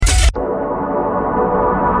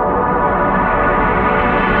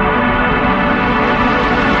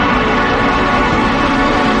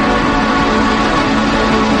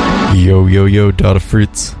Yo, yo, yo, Data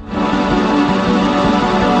Fruits.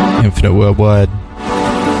 Infinite Worldwide.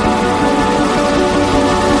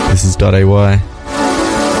 This is Dot.AY.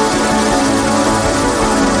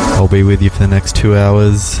 I'll be with you for the next 2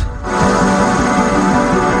 hours.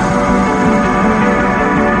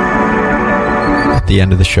 At the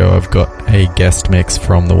end of the show, I've got a guest mix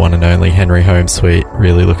from the one and only Henry Home Suite.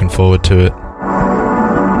 Really looking forward to it.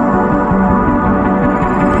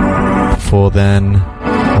 Before then,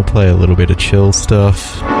 I'll play a little bit of chill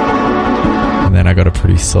stuff, and then I got a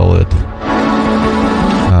pretty solid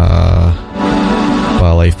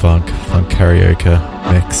ballet funk karaoke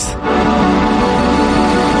mix.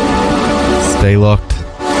 Stay locked.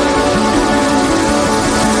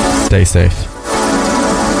 Stay safe.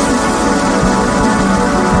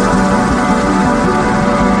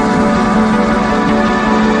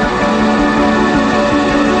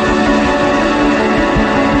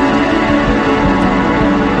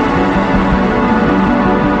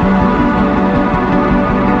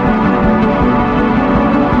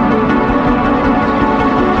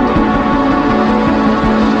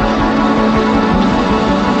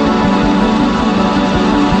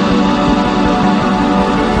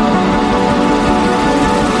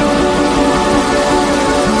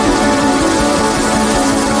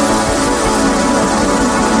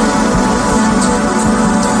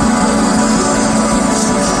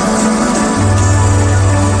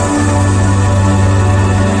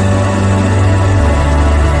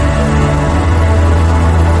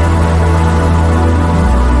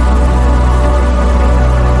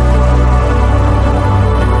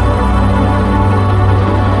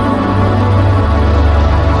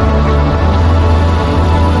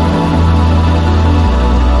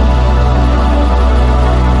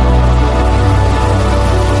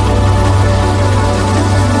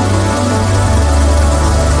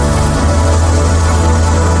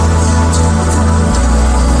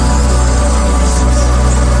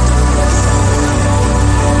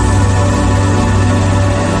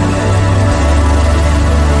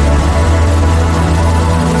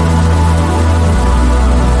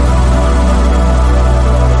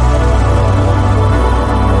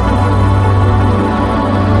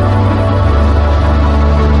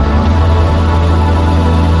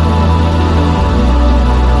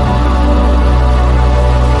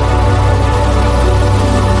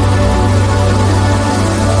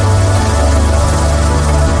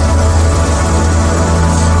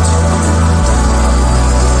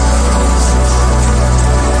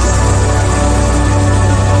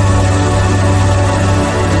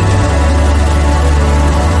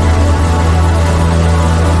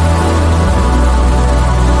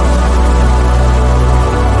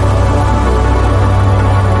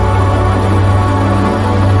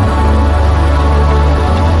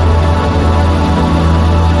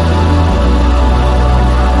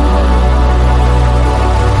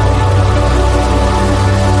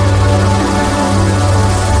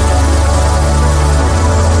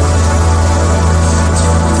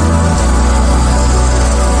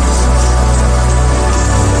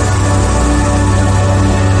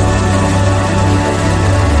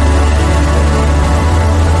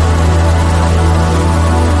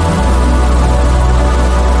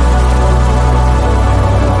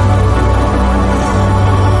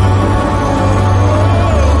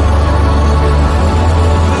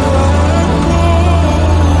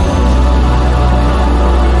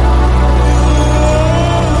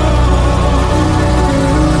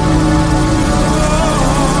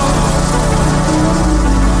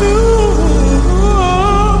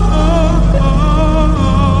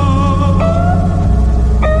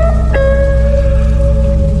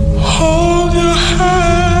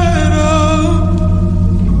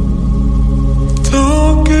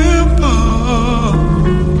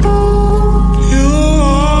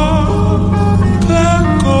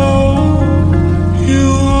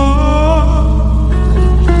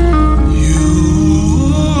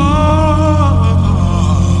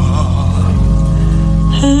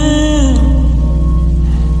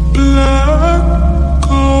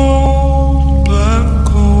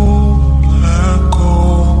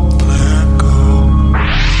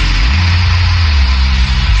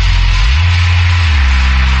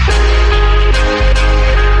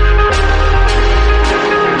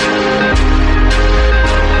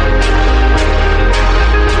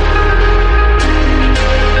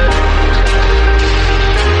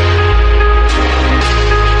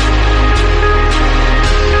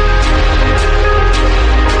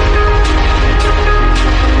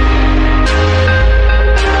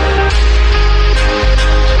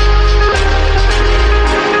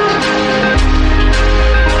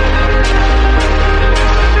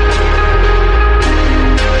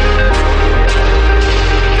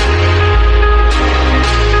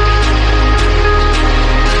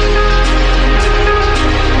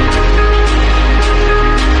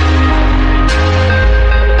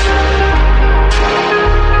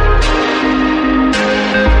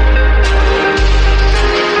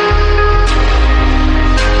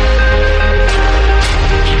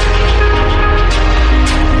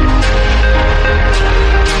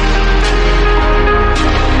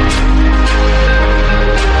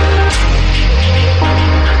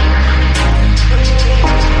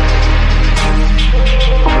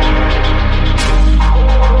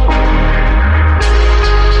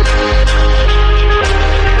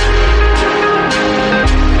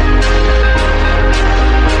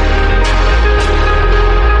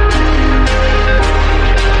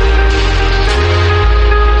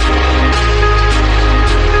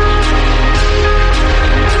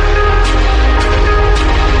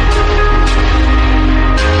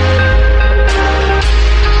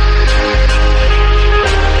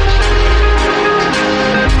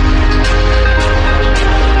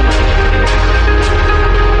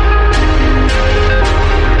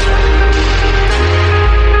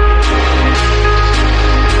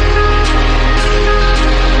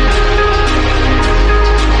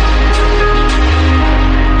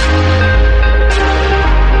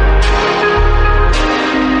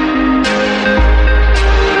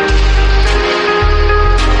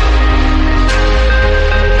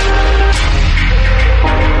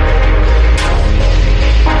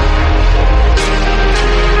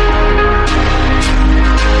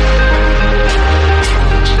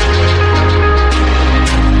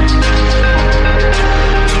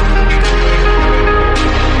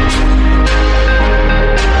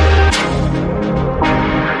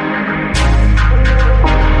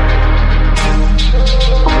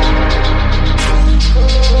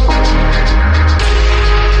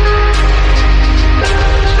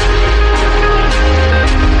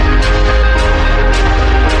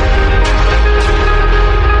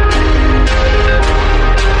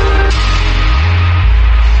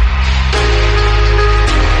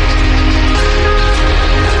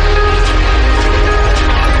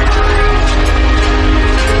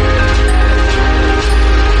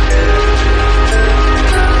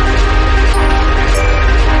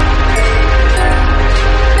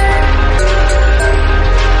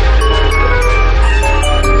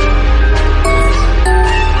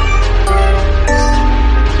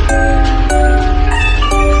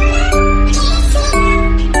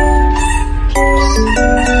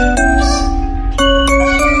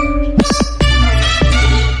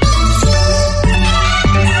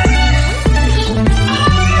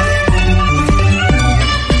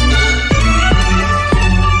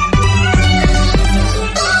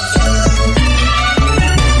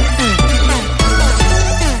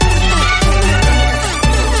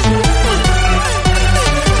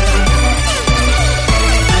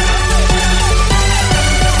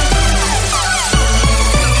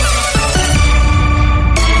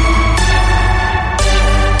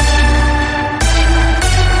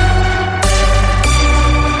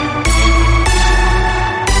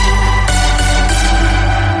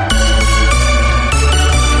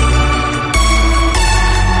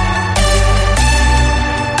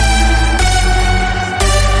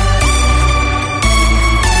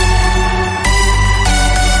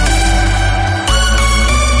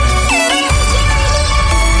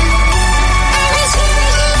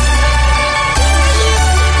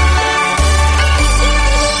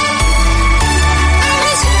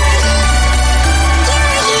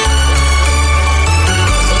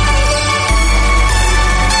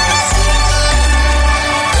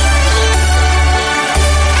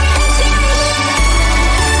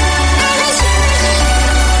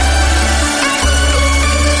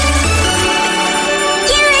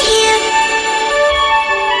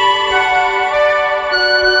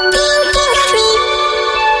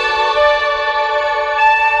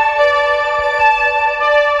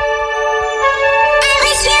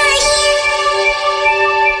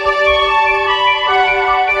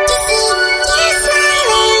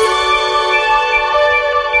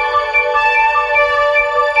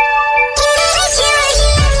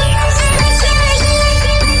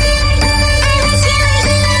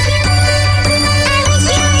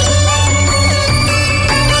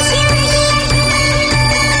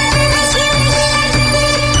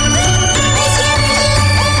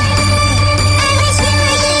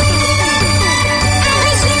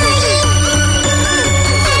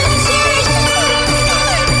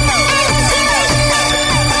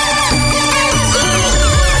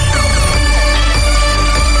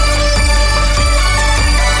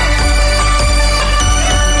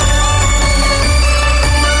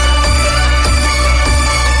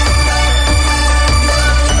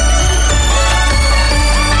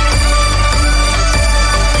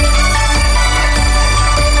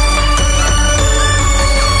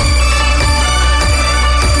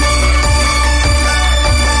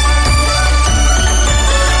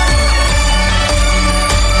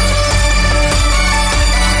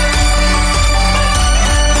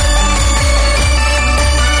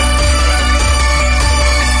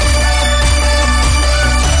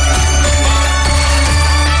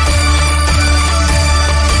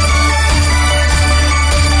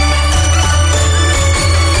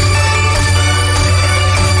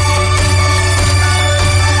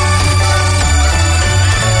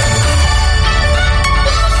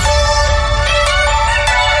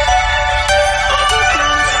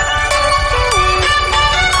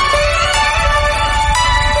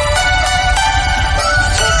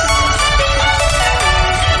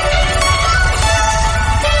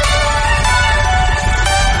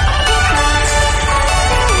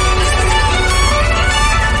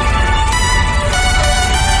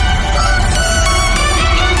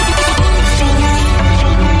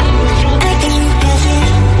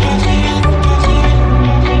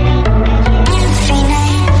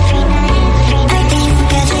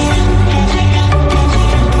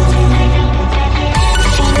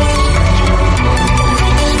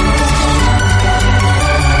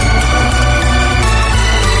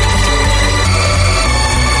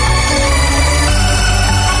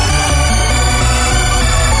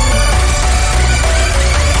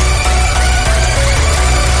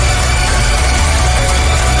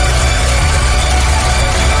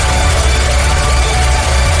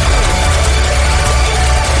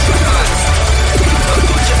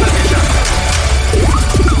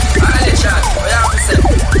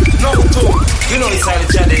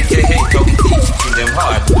 them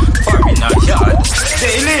hard. For me not yard.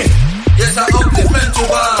 Daily. Yes, I upliftment to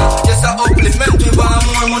bar. Yes, I upliftment to bar.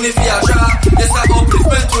 More money for your job. Yes, I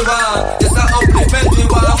upliftment to bar. Yes, I upliftment to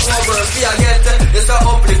bar. More work for your get. Yes, I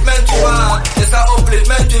upliftment to bar. Yes, I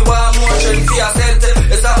upliftment to bar. More trend for your set.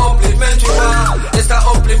 Yes, I upliftment to bar. Yes, I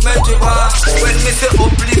upliftment to bar. When me say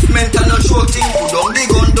upliftment and no joking, put down the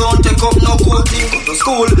gun, don't take up no coating. Go to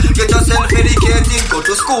school, get yourself educated. Go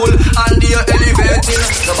to school and you're elevating.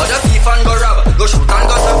 Nobody thief and go rob. Go shoot and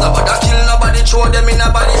go stab. Nobody kill, nobody throw them in a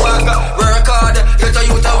body bag. Work hard, get a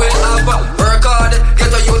youth a will have. Work hard,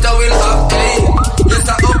 get a youth a will have. Hey, yes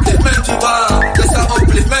I upliftment we want. Yes I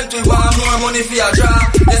upliftment we want. More money for your job.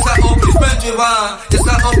 Yes I upliftment we want. Yes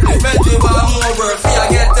I upliftment we want. More work for your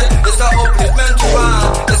get. Yes I upliftment we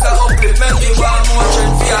want. Yes I upliftment we want. More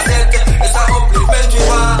trend for your set. Yes I upliftment we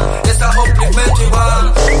want. Yes I upliftment we want.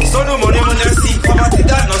 So the money see, poverty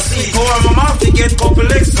that no see. Go on my mouth to get couple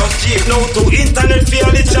extra cheap. Now to internet feel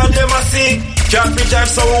the job them a see. Can't be jive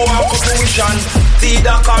so walk up tuition. See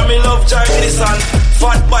that call me love jive listen.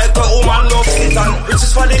 Fat bike a woman love sit on.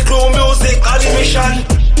 Riches for the crew music all the mission.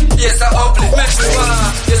 Yes I upliftment we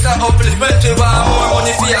want. Yes I upliftment we want. More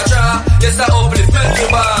money for your job. Yes I upliftment we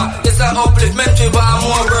want. Yes I upliftment we want.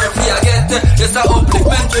 More work for your get. Yes I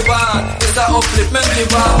upliftment we want. Yes I upliftment we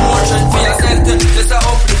want. More trend for your set. Yes I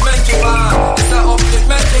upliftment we want. Yes I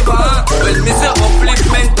upliftment we want. When me say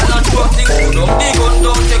upliftment and not working, put up the gun,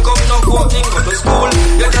 don't take up no coating. Go to school,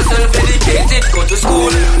 get yourself educated. Go to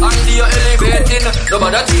school and you're elevating.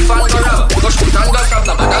 Nobody thief and go rob. Go shoot and go stab.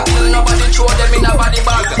 Nobody kill, nobody throw them in a body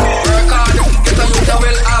bag. Work hard, get a youth a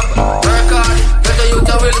will have. Work hard, get a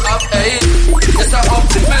youth a will have. Hey, it's a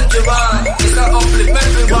upliftment we want. It's a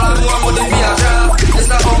upliftment we want. More money for your job.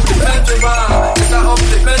 It's a upliftment we want. It's a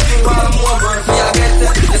upliftment we want. More work for your get.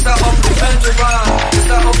 It's a upliftment we want.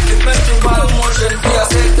 It's a upliftment we want. More trend for your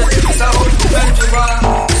set. It's a upliftment we want.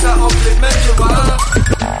 It's a upliftment we want.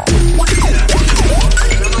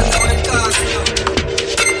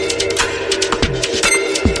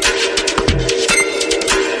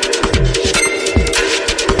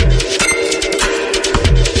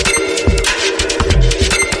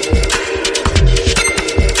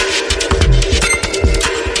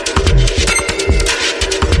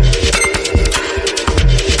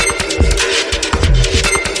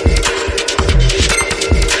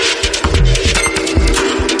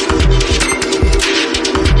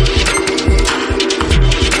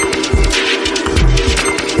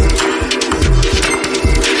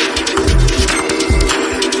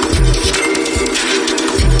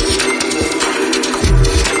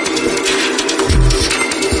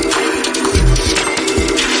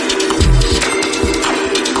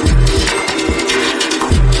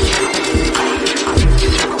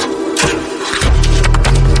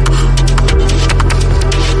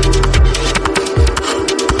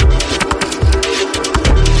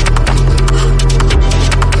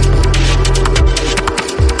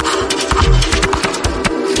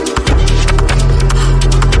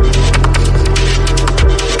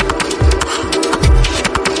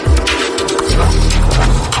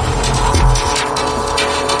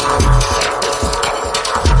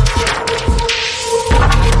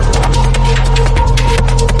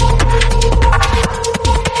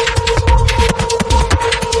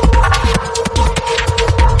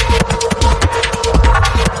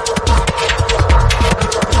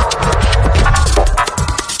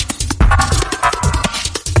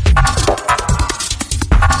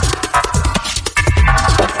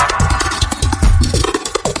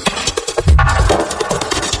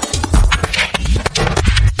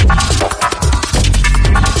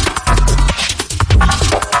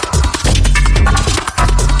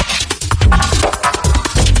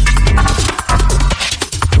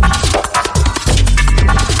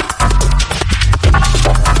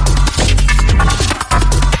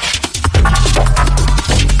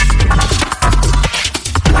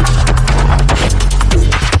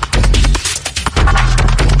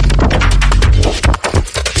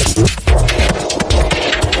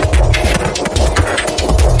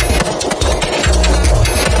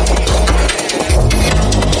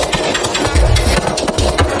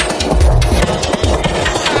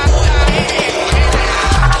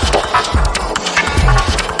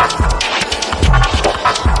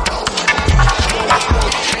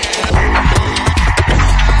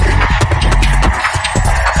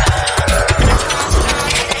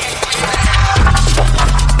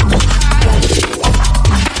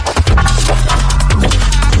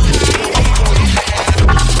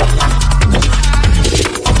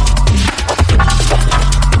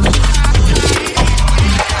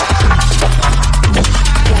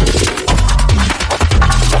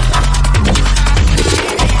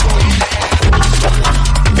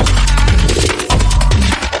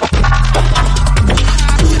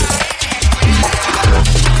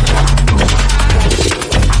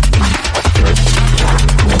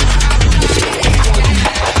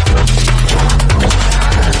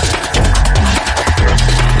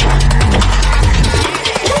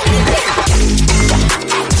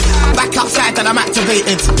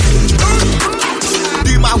 activated.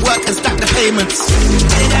 Do my work and stack the payments.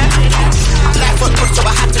 Life was good, so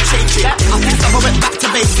I had to change it. I think I went back to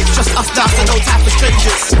basics, just us now, so no time for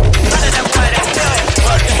strangers.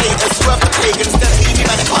 Hurt the haters, swerve the pagans, them easy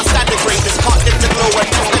man, they can't stand the greatness, can't dim the glow and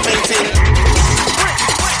that's the main thing.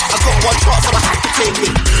 I got one shot, so I have to take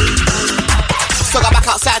it. So I'm back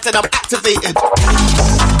outside and I'm activated.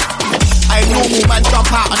 I ain't normal man,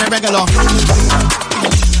 jump out on a regular.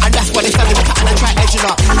 And that's why they started the pattern and try edging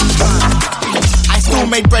up. I still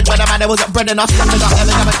made bread when a man there wasn't bread enough. Stepping up,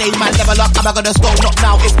 never day man, level up. Am I gonna stop? Not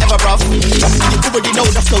now, it's never rough. You already know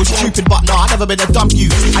the flow's stupid, but nah, I never been a dumb you.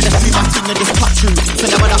 I just do my thing and just cut through. So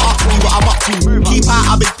they wanna ask me what I'm up to. Keep out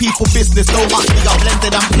of big people business, don't ask me, I'm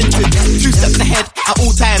blended, I'm printed. 2 steps ahead at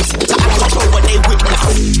all times, so I control what they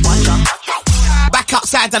witness. Back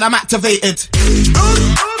outside and I'm activated.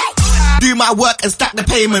 Do my work and stack the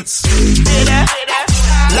payments.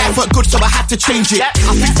 Life weren't good, so I had to change it.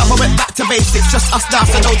 I think I went back to basics, just us now,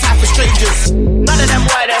 so no time for strangers. None of them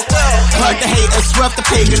were there. Heard the haters, swerve the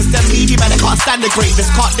pagans, them needy man, they can't stand the greatness,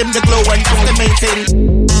 can't dim the glow, and that's the main thing.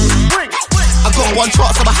 I got one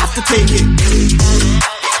shot, so I have to take it.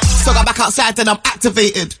 So I'm back outside and I'm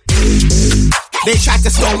activated. They tried to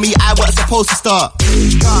stop me, I wasn't supposed to start.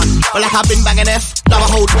 But like I've been banging F, now I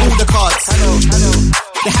hold all the cards.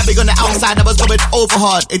 They had me on the outside, I was going over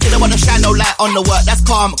hard. It didn't want to shine no light on the work, that's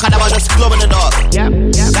calm, cause I was just glow in the dark.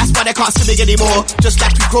 That's why they can't see me anymore, just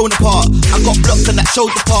like we've grown apart. I got blocked and that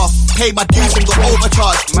showed the path. Paid my dues and got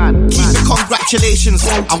overcharged. Keep it, congratulations,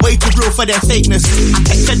 I'm way too real for their fakeness. I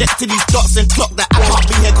kept connected to these dots and clock that I can't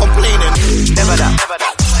be here complaining. Never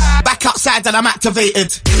that. Back outside and I'm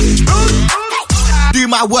activated. Do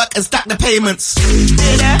my work and stack the payments.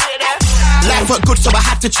 Life weren't good, so I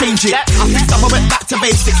had to change it. I think I went back to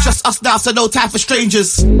basics, just us now, so no time for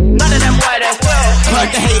strangers. None of them were there. Heard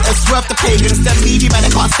the haters, swerve the pagans, them needy man, they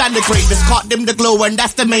can't stand the greatness, can't dim the glow, and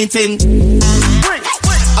that's the main thing.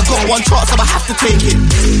 I got one shot, so I have to take it.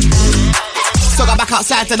 So I'm back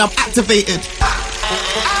outside and I'm activated.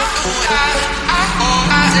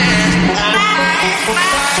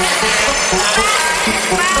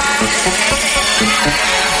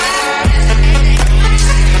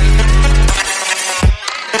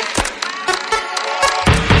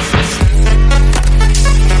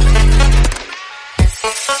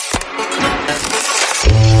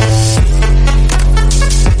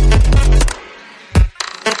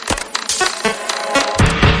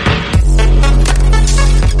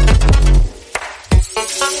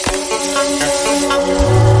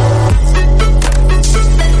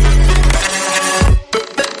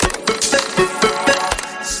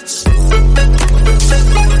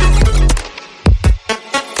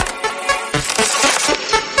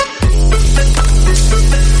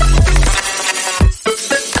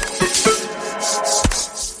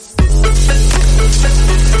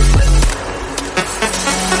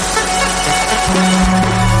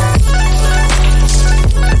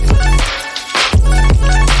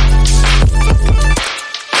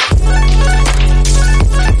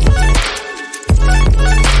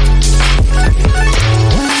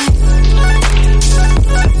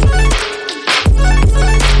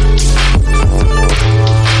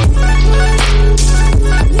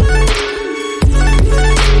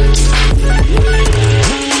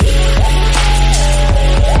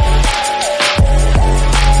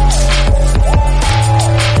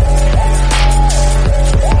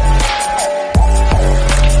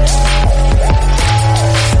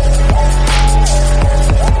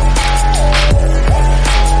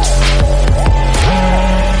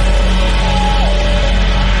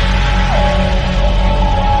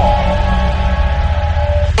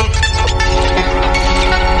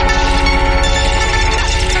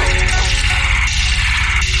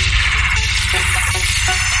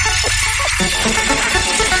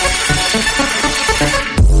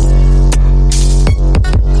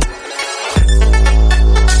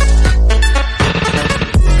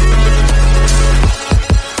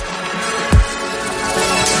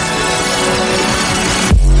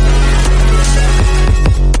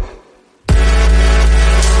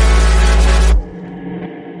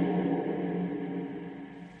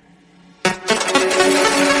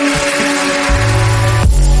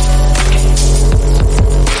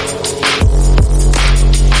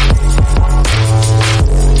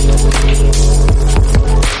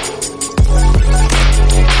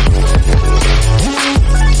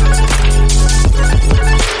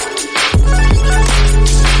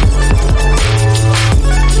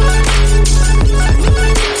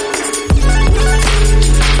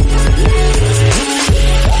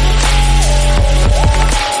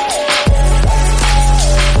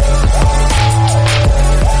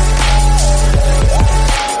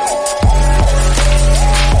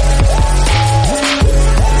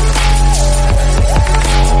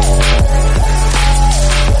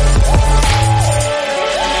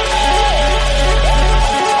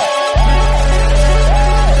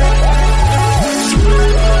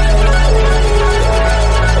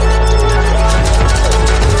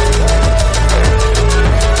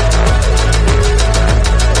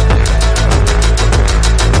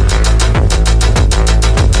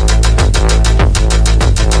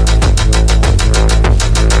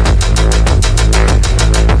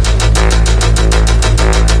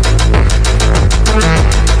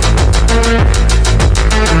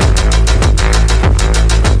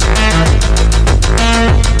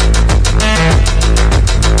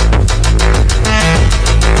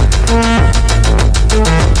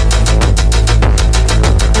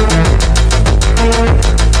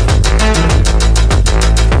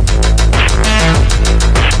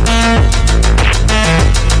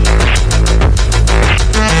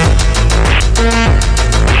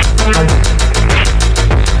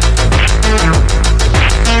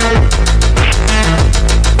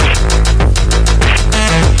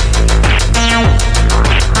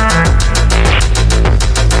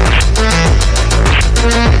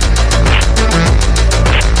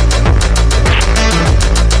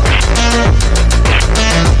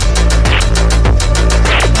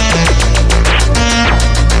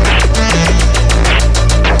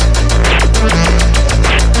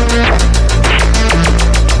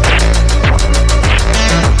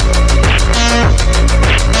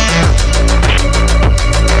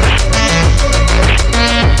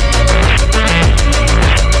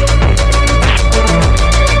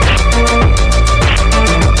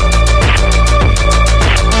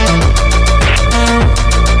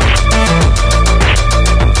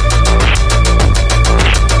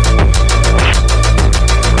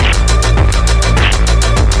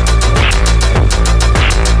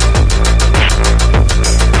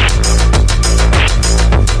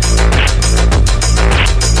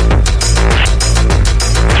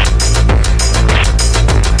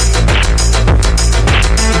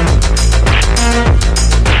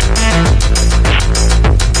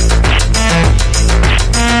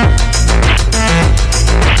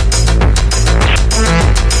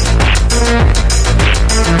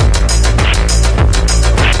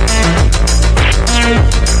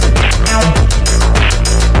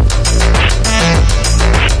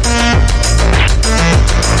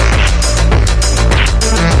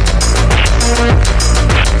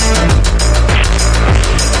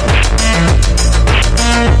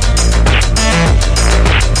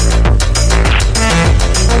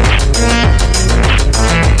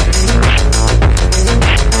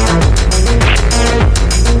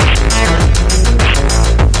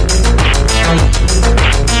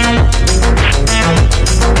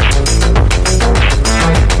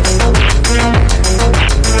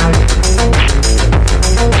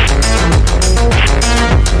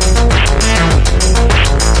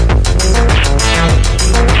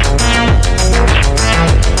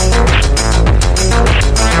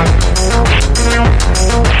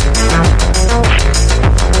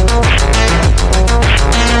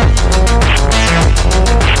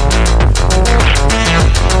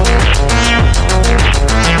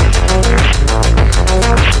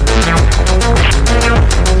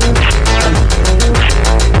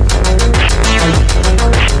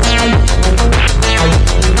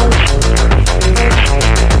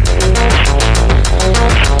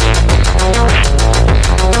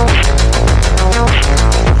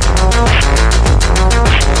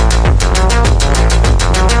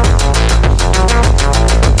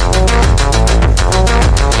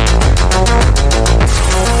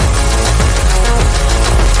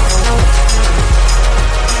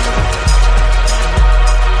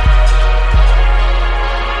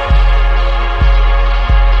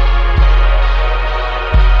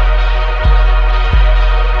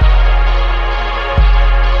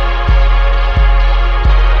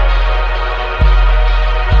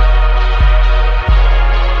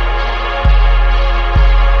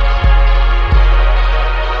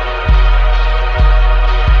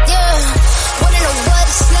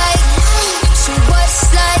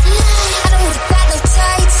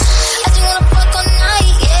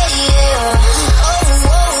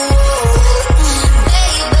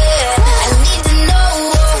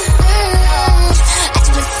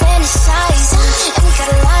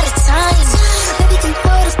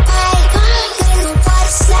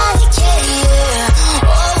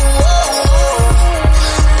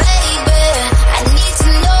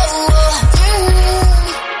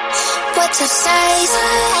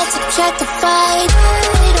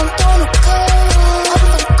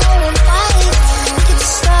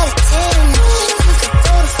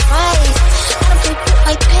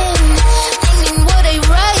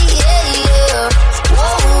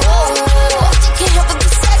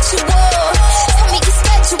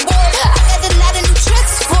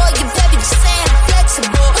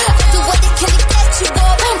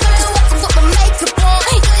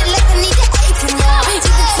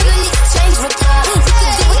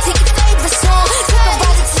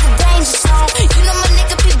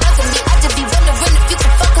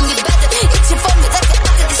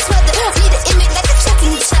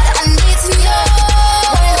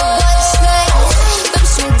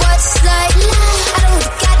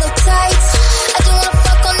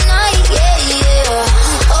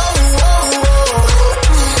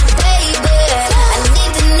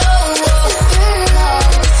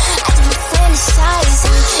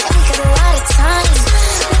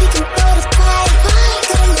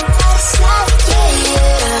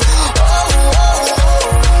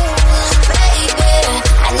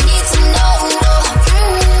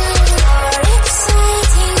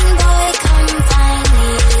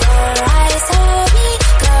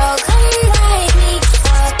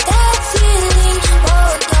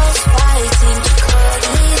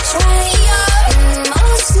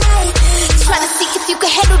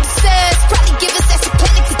 deserves. Probably give us that's a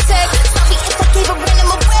panic attack. Sorry if I gave a random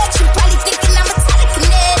erection. Probably thinking I'm a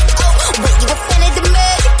telekinetic. Oh, wait, you a fan of the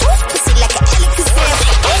magic? Pussy like an Alakazam.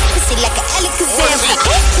 Pussy like an Alakazam.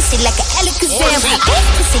 Pussy like an Alakazam.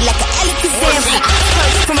 Pussy like an Alakazam.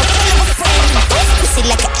 Heard from a friend of a friend. Pussy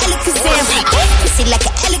like an Alakazam. Pussy like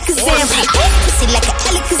an Alakazam. Pussy like an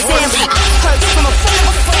Alakazam. Heard from a friend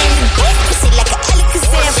of a friend. Pussy like an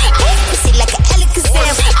Alakazam. Pussy like an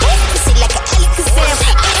Alakazam. Pussy like an Alakazam.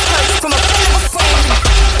 Heard from a friend of a friend.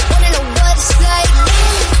 Wanna know what it's like?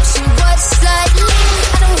 See what it's like.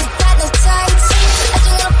 I don't really got no tights. I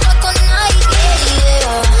just wanna fuck all night. Yeah,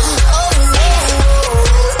 yeah. Oh no,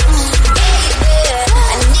 baby,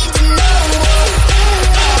 I need to know. I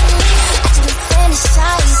just been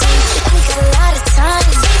fantasizing, and we got a lot of time.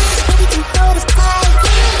 Maybe we can throw the fight.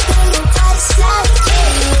 Don't know what it's like. Yeah,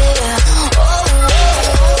 yeah. Oh,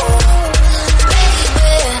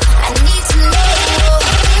 baby, I need to know.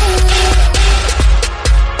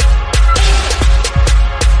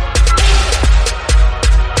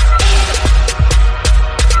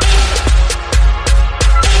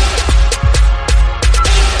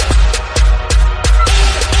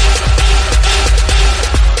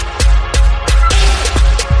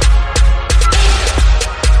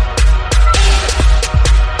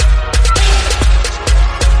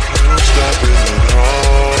 Don't stop it at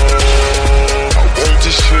all. I want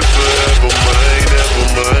this shit forever, mine, ever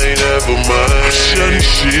mine, ever mine. Shutting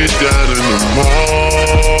shit down in the mall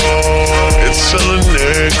and telling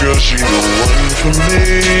that girl she the one for me,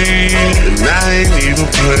 and I ain't even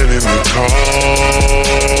planning to call.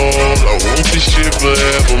 I want this shit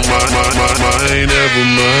forever, mine, mine, ever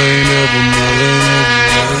mine, ever mine.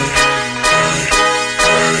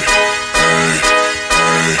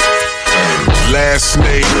 Last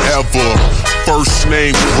name ever, first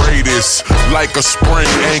name greatest. Like a sprained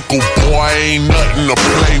ankle, boy, ain't nothing to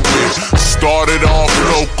play with. Started off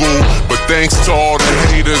local, but thanks to all the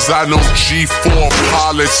haters, I know G4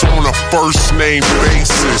 pilots on a first name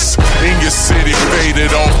basis. In your city,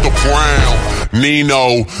 faded off the brown.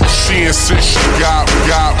 Nino, she insists she got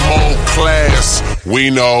more class. We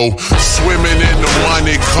know, swimming in the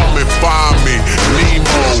money, come and find me.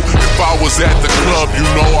 Nemo, if I was at the club, you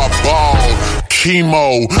know I balled.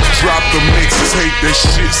 Chemo, drop the mixtape, that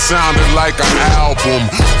shit sounded like an album.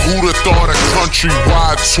 Who'da thought a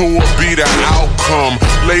countrywide tour be the outcome?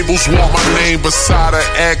 Labels want my name beside an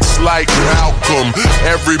X like Malcolm.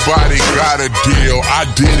 Everybody got a deal, I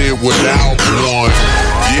did it without one.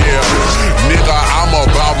 Yeah, nigga, I'm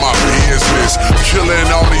about my business. Killing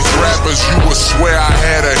all these rappers, you would swear I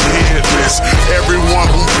had a hit list. Everyone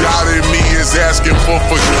who doubted me is asking for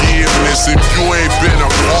forgiveness. If you ain't been a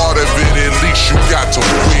part of it, at least you got to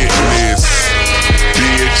witness.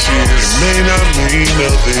 Bitches, it may not mean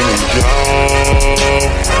nothing to y'all.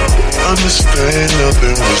 Understand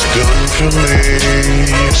nothing was done for me,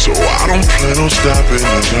 so I don't plan on stopping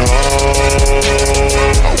at all.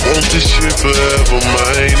 I want this shit forever,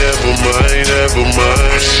 mine, ever mine, ever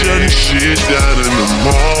mine. Shutting shit down in the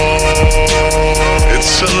mall and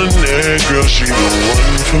telling that girl she the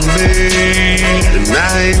one for me, and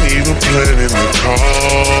I ain't even planning to call.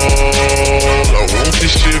 I want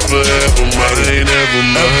this shit forever, mine, ever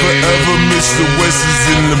mine. Ever Mr. West is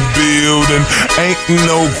in the building. Ain't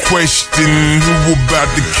no question who about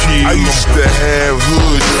to kill. I used to have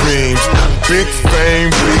hood dreams, big fame,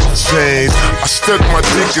 big change. I stuck my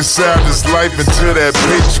dick inside his life until that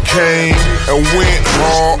bitch came and went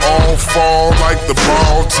hard all fall like the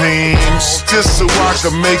ball teams, just so I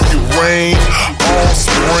could make it rain all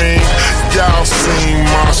spring. Y'all seen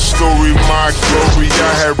my story, my glory.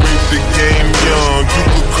 I had raped the game young. You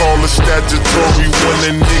could call it statutory when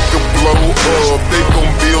a nigga blow up. They gon'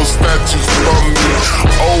 build statues for me.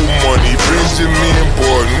 Old money, Benjamin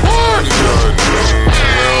Button, what nothing.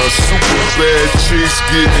 Super bad chicks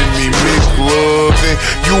giving me McLovin'.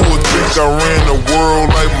 You would think I ran the world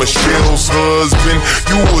like Michelle's husband.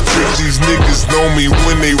 You would think these niggas know me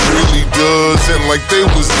when they really doesn't. Like they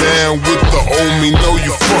was down with the old me. No,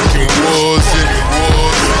 you fucking wasn't.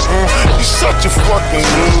 You such a fucking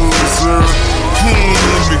loser. He ain't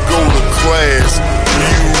even go to class.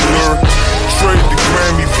 Bueller. Trade the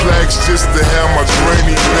Grammy plaques just to have my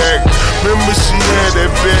granny back. Remember she had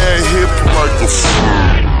that bad hip like a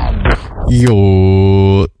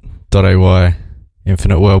Yo, Dot.AY,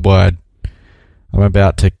 Infinite Worldwide. I'm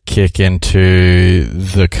about to kick into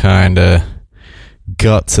the kind of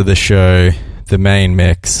guts of the show, the main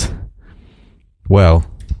mix. Well,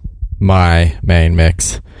 my main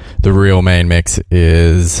mix. The real main mix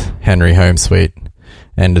is Henry Home Suite.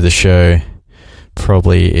 End of the show,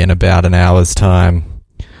 probably in about an hour's time.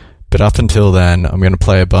 But up until then, I'm going to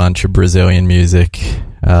play a bunch of Brazilian music.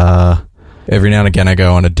 Every now and again I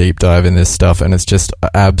go on a deep dive in this stuff, and it's just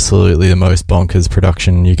absolutely the most bonkers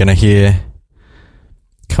production you're going to hear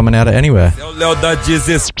coming out of anywhere.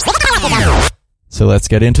 So let's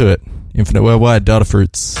get into it. Infinite Worldwide, Data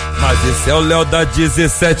Fruits. Mas esse é o Léo da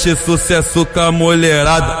 17, sucesso com a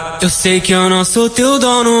mulherada. Eu sei que eu não sou teu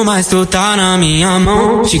dono, mas tu tá na minha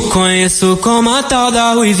mão. Te conheço como a tal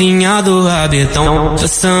da ruivinha do rabetão.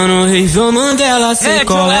 Dançando Rivel Mandela, sei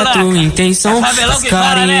qual é tua intenção. As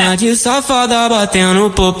carinha de safada batendo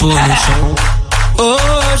popo no chão.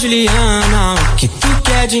 Ô Juliana, o que tu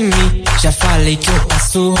quer de mim? Já falei que eu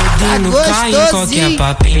passo rodando, cai em qualquer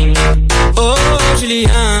papinho. Ô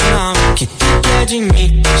Juliana, o que tu quer de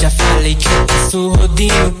mim? Já falei que eu passo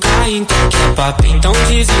rodando, cai em qualquer papinho. Então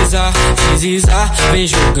deslizar, deslizar, vem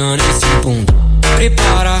jogando esse bunda.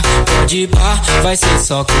 Prepara, pode ir pá, vai ser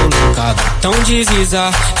só colocado. Então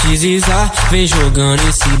deslizar, deslizar, vem jogando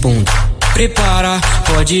esse bunda. Prepara,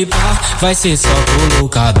 pode ir pá, vai ser só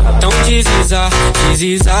colocado. Então deslizar,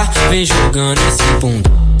 deslizar, vem jogando esse bunda.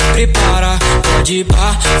 Prepara, pode ir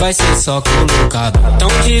pá, vai ser só colocado. Então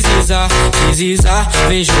deslizar, deslizar,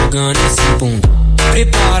 vem jogando esse bunda.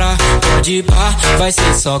 Prepara, pode ir pá, vai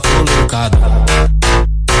ser só colocado.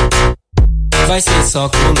 Vai ser só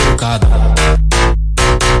colocado.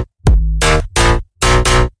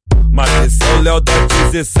 Mas esse é o Léo da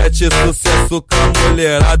 17, sucesso com a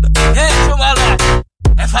mulherada. Ei, chumalé,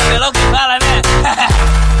 é Fabelão que fala, né?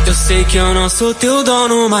 Eu sei que eu não sou teu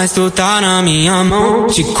dono, mas tu tá na minha mão.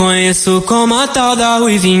 Te conheço como a tal da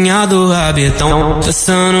ruivinha do rabetão.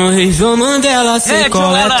 Dançando Rivel Mandela, sei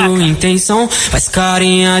qual é tua intenção. Faz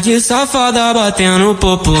carinha de safada batendo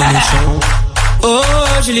popo no chão. Ô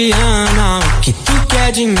Juliana, o que tu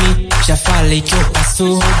quer de mim? Já falei que eu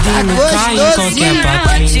passo rodando, cai em qualquer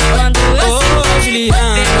papinho. Ô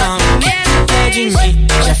Juliana, o que tu quer de mim?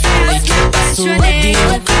 Já falei que eu passo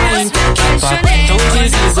rodando, cai em qualquer papinho. Então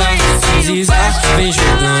deslizar, deslizar, vem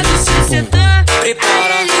jogando esse bunda.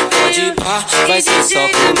 Prepara, pode ir pá, vai ser só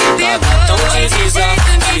colocado. Então deslizar,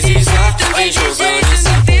 deslizar, vem jogando esse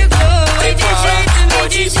bunda. Prepara,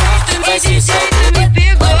 pode ir pá, vai ser só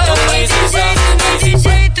colocado. Então deslizar,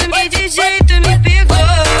 de jeito me pegou.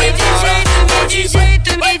 De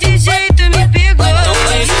jeito me pegou.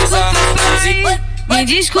 Me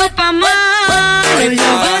desculpa, mãe. Eu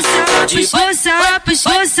vou sair pro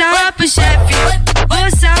chefe. Vou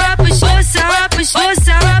sair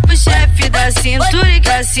pro chefe da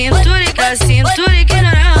cintura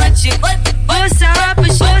ignorante. Vou sair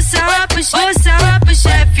pro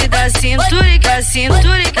chefe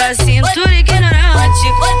da cintura ignorante.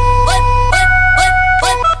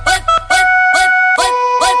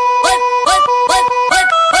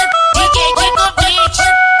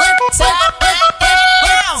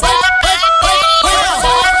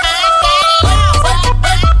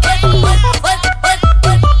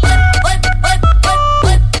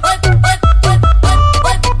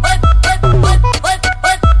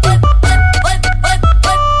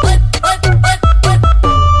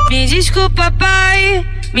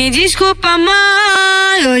 Me desculpa,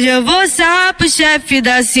 mãe, hoje eu vou sair pro chefe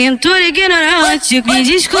da cintura ignorante. Me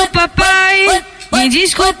desculpa, pai, me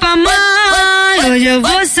desculpa, mãe, hoje eu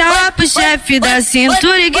vou sair pro chefe da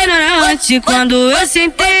cintura ignorante. Quando eu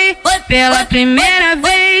sentei pela primeira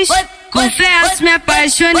vez, confesso, me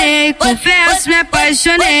apaixonei.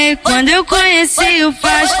 Quando eu conheci o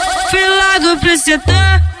Faz, fui logo pro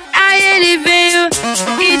setor. Aí ele veio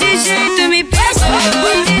e de jeito me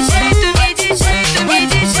pegou. De jeito me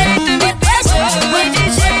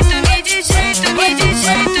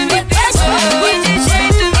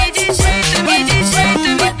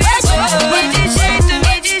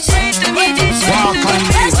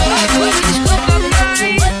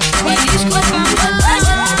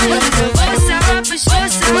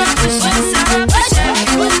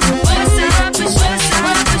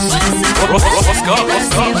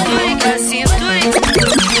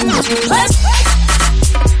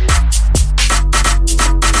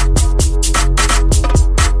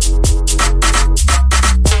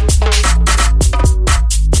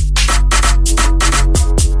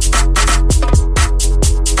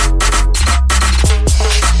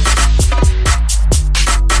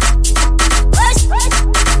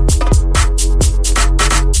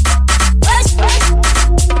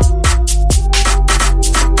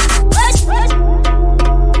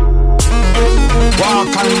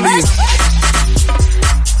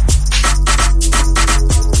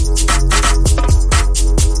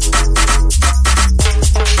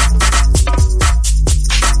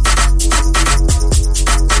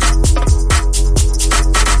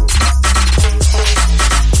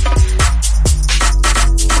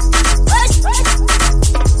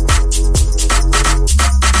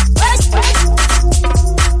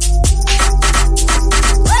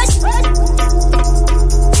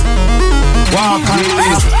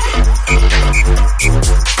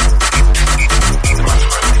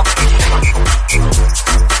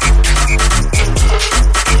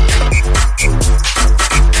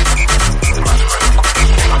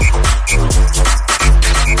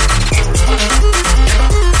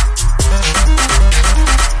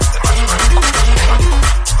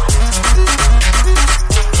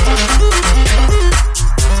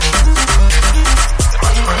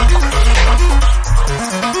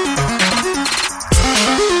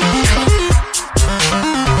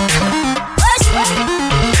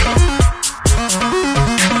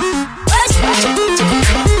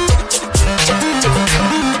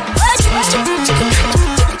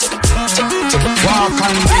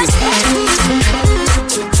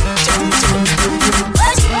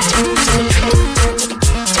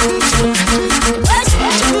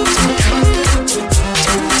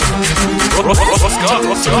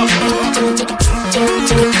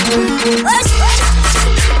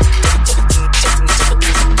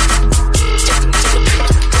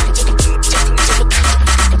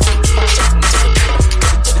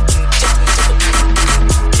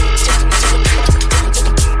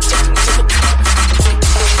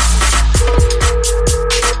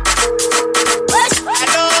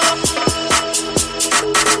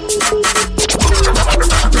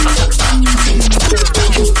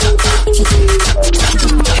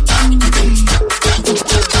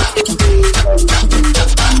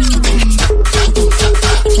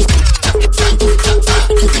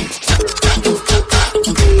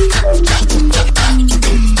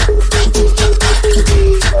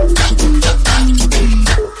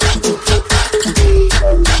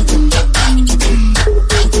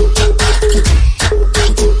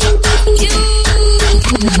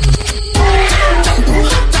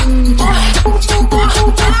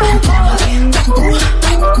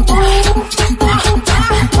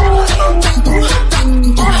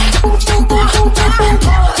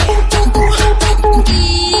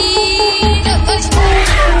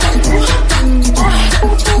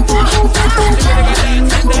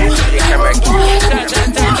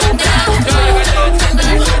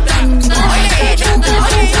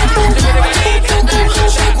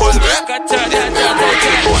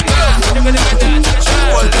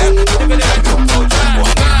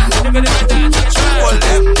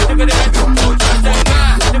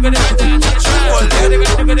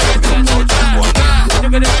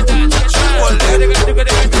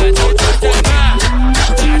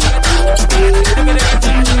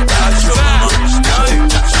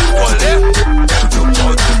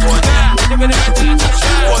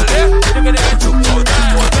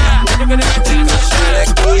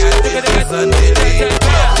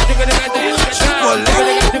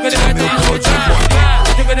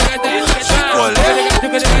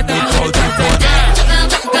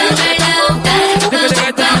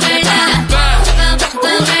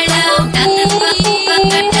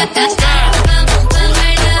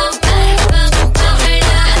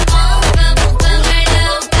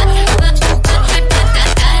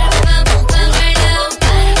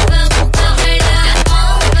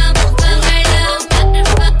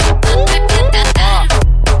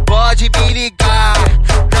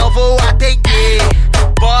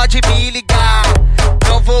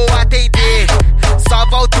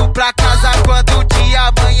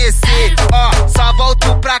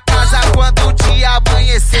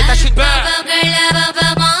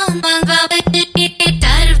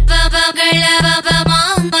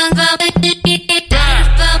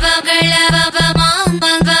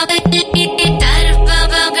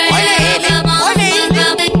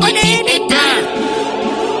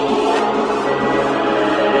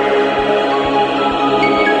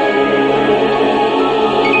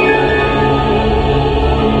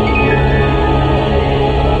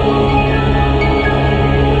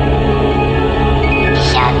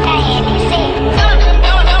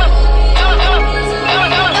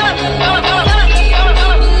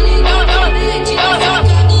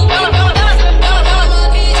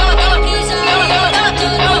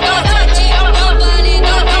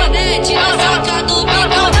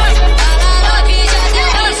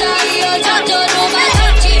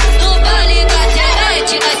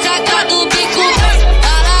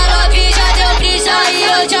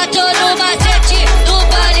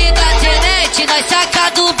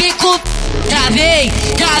vem com... Travei.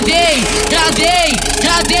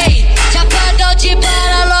 Chapadão de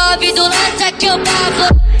Paralove do lança que eu babo.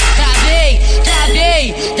 Travei.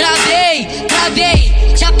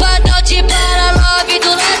 Chapadão de Paralove do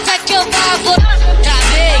lança que eu babo.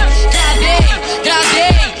 Travei.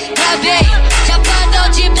 Chapadão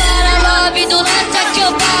de Paralove do lança que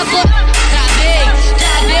eu babo.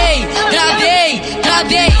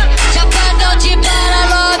 Travei. Chapadão de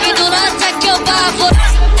Paralove do lança que eu babo.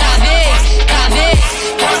 Travei.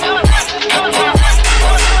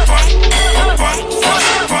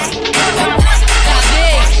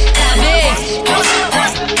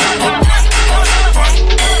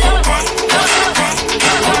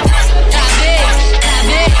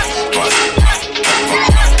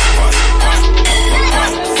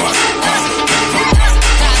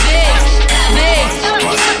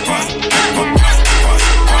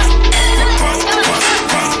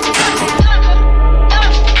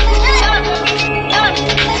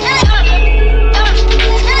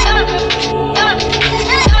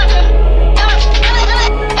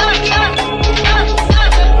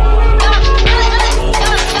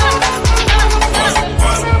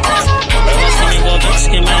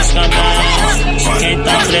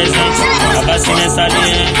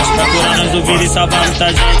 Procurando e salvar muita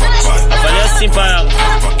gente. Eu falei assim pra ela: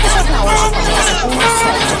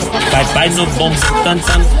 vai no bom, tan.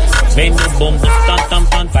 Vem no bom,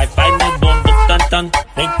 tan. Vai no bom, tan.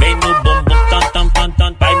 Vem no bom, tan.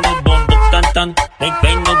 Vai no bom, tan. Vem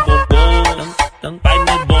no bom, tan. Vai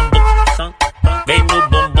no bom, tan. Vem no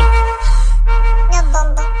bom.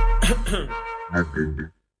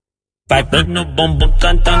 Vai no bom, tan.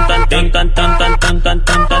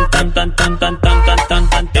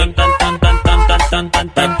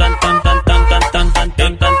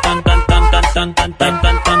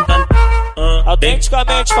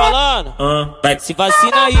 Autenticamente falando, vai se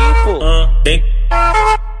vacina aí, pô.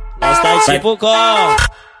 Nós tá tipo com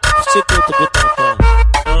Instituto Butantan.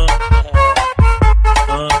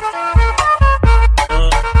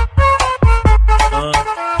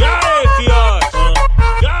 E aí, fiote?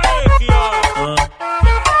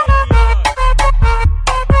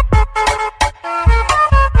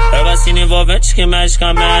 É vacina envolvente que mexe com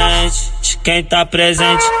a mente de quem tá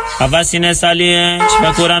presente. A vacina é saliente,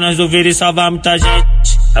 vai curar nós do vírus e salvar muita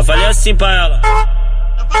gente. Eu falei assim pra ela: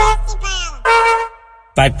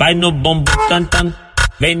 vai no bom, tan.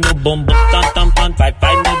 Vem no bom, tan.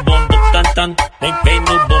 Vai no bom, tan. Vem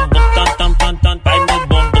no bom, tan. Vai no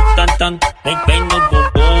bom, tan. Vem no bom,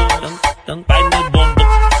 tan. Vai no bom,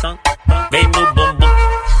 tan. Vem no bom.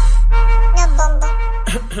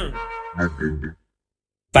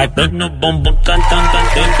 Vai no bom, tan.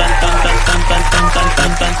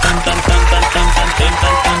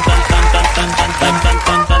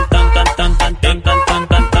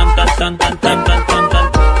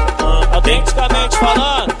 Autenticamente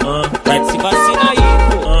falando, vai se vacina aí,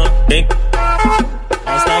 pô.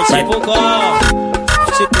 Nós tá tipo com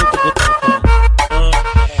Instituto Butantan.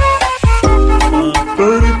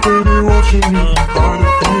 Dirty baby, watching me body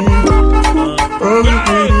clean. Early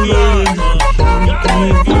baby, lady, you can show me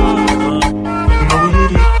things. You know what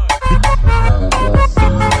it is.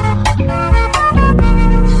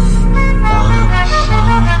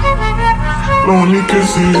 Lonely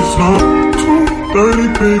kisses, not too dirty,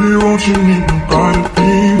 baby, won't you meet me by the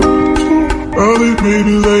beam? Early,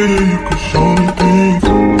 baby, later, you can show me things.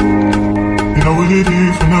 You know what it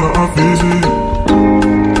is whenever I visit.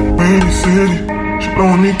 Rainy city, she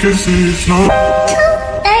blowing me kisses, no.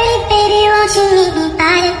 Dirty baby, won't you meet me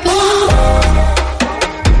by the beach?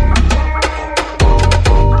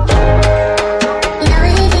 You know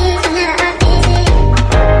what it is whenever I visit.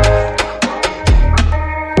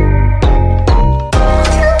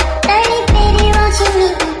 Dirty baby, won't you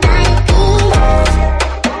meet me by the beach?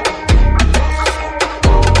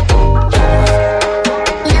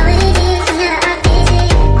 You know what it is whenever I visit.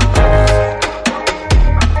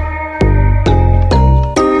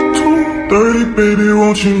 Dirty baby,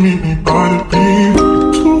 won't you meet me by the beam?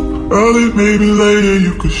 Too early, maybe later,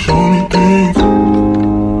 you could show me things.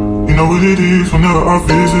 You know what it is whenever I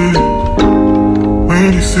visit.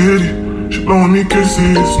 Rainy city, she blowing me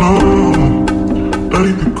kisses, no.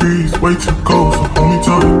 30 degrees, way too cold, so hold me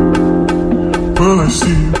tight. Will I see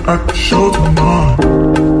you at the show tonight?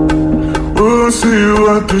 Will I see you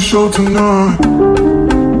at the show tonight?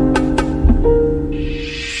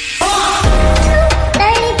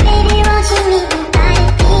 Dirty baby, won't you meet me by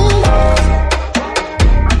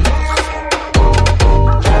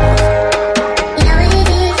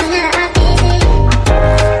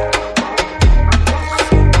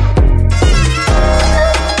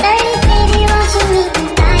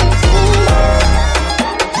the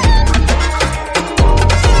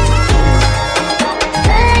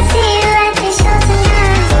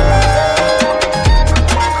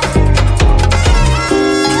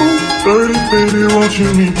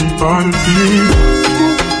pushing me from body deep.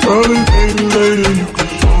 Early baby lady, you can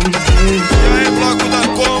show me things. E aí, bloco da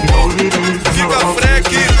combo, fica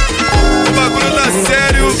freque. O bagulho tá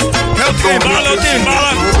sério. É o trem bala, é o trem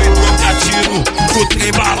bala. Vem trocar tiro, o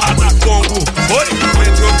trem bala da Congo. Oi,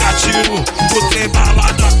 vem trocar tiro, o trem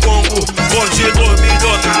bala da Congo. Bandido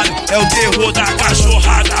milionário, é o terror da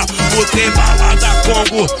cachorrada. O trem bala da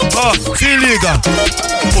Congo. Ó, se liga.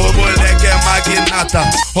 O moleque é magnata,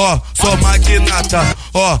 ó, só magnata,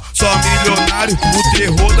 ó, só milionário. O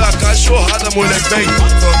terror da cachorrada, moleque, vem,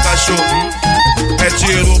 só cachorro. É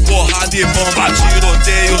tiro, porrada e bomba,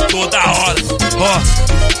 tiroteio toda hora, ó.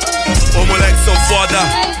 Ô moleque, sou foda,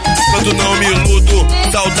 quando não me iludo.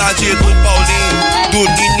 Saudade do Paulinho, do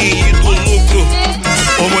Nini e do lucro.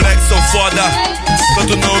 Ô moleque, sou foda,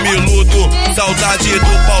 quando não me iludo. Saudade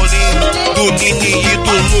do Paulinho, do Nini e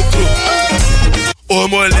do lucro. O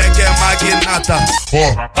moleque é magnata,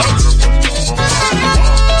 ó.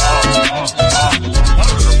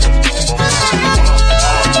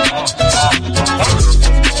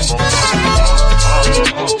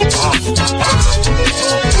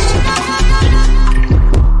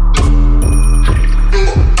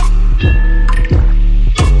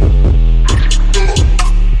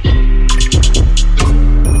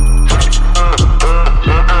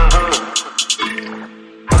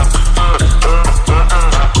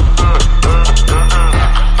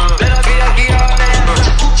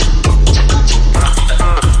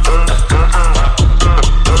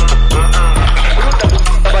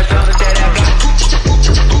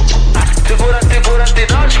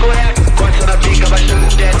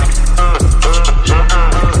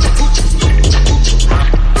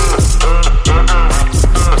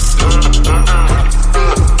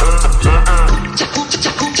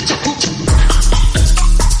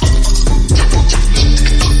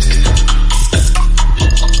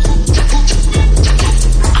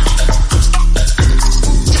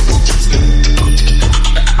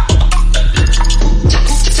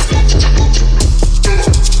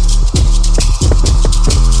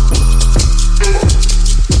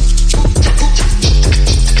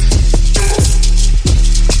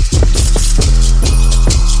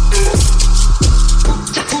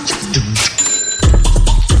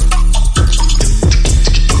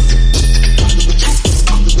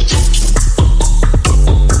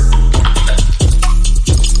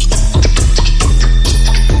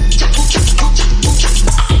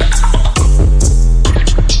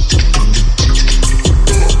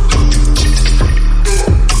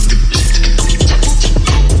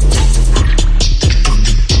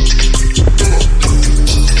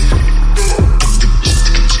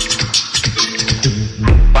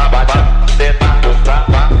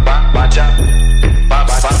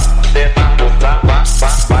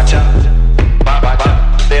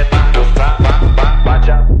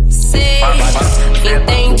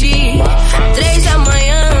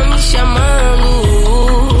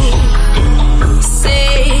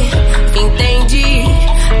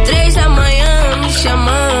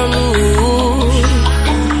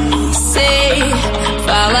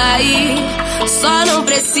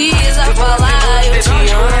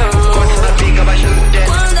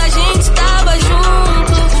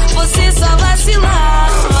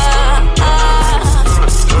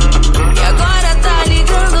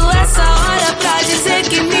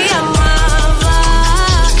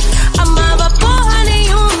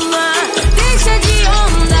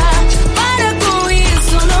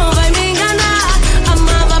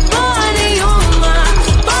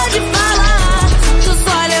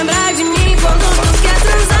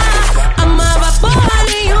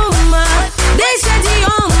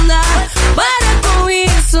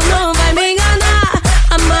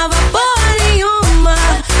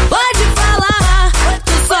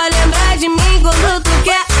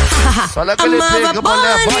 Olha aquele pega,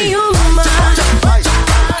 boné, vai.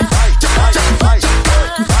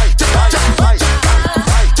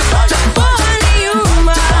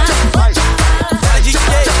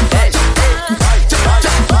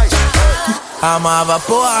 Amava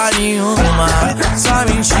porra nenhuma, só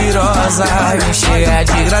mentirosa, me chega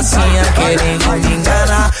de gracinha querendo me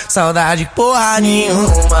enganar. Saudade porra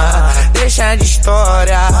nenhuma, deixa de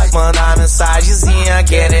história, manda mensagenzinha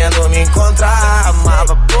querendo me encontrar.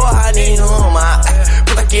 Amava porra nenhuma,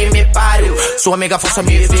 puta que me pariu, sua amiga força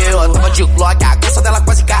me viu, eu tava de Glock, a calça dela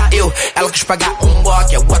quase caiu. Ela quis pagar um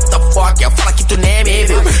bloco, what the fuck, fala que tu nem me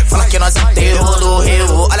viu, fala que nós é terror do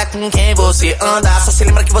Rio. Olha com quem você anda, só se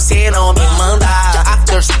lembra que você não me manda.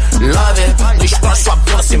 haters love it. No espaço sua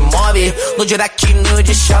bunda se move, no direct no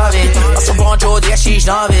de chove. Nosso bonde odeia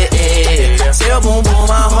X9. Seu bumbum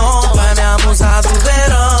marrom é minha musa do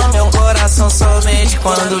verão. Meu coração somente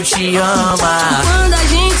quando te ama. Quando a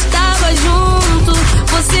gente tava junto,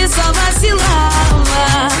 você só vacilava.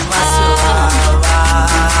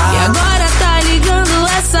 E agora tá ligando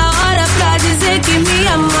essa hora pra dizer que me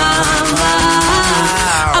amava.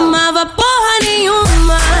 Amava porra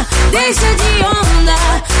nenhuma, deixa de onda.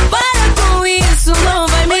 Para com isso, não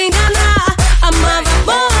vai me enganar. Amava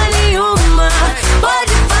porra nenhuma,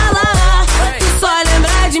 pode falar. Tu só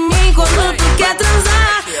lembra de mim quando tu quer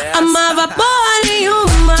transar. Amava porra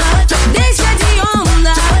nenhuma, deixa de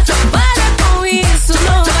onda. Para com isso,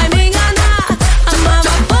 não vai me enganar.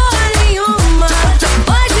 Amava porra nenhuma,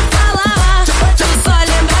 pode falar. Tu só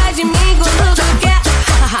lembra de mim quando tu quer.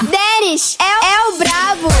 Denis é o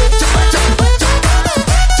brabo.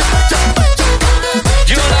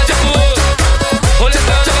 De um lado pro outro,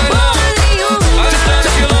 roletando balão, avistando de longe, aquela do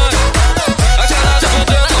bundão,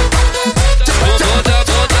 que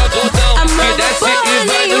desce e vai no chão, bumbum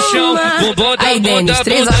da bunda,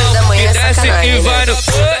 que desce e vai no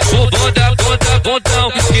bumbum da bundão,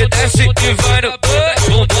 que desce e vai no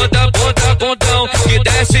bumbum da bundão, que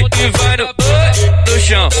desce e vai no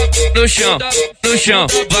chão, no chão, no chão,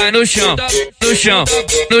 vai no chão, no chão,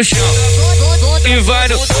 no chão, e vai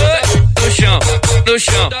no chão, no chão, no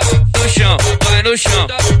chão, vai no chão,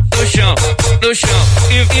 no chão, no chão,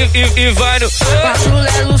 e vai no. Quando o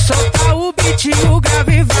Lelo soltar o beat, o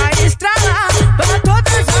grave vai estralar. Pra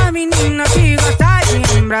todas as meninas que gostam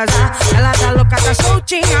de embrasar. Ela tá louca, tá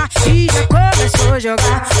soltinha e já começou a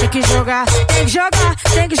jogar. Tem que jogar, tem que jogar,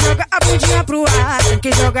 tem que jogar a bundinha pro ar. Tem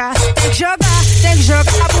que jogar, tem que jogar, tem que jogar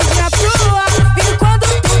a bundinha pro ar. E quando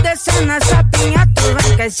tu descer na sapinha, tu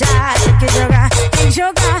vai encaixar. Tem que jogar, tem que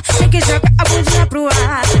jogar, tem que jogar a bundinha pro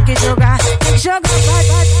ar. Tem que jogar, tem que jogar,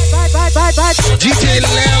 vai. DJ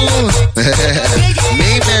Lelo,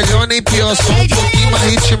 nem melhor nem pior, só um pouquinho mais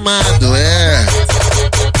ritmado,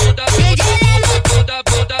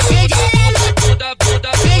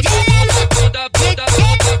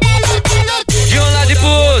 De um lado e pro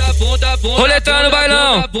outro, roletando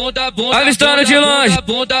bailão, avistando de longe,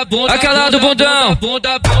 aquela do bundão,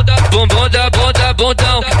 bumbum da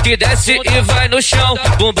bundão, que desce e vai no chão,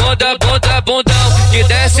 bumbum da bundão, que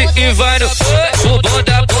desce e vai no bumbum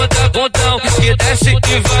da bundão, que desce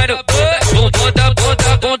e vai no bumbum da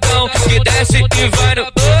bundão, que desce e vai no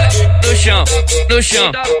chão, no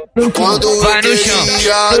chão, vai no chão,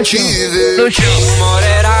 no chão,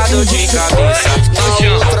 morerado de cabeça, no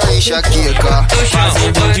chão, outra enxaqueca,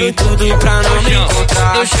 fazendo de tudo pra não me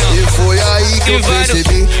encontrar. E foi aí que eu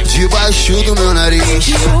percebi, debaixo do meu nariz,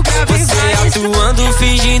 você atuando,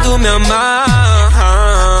 fingindo me amar.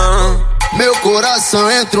 Meu coração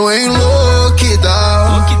entrou em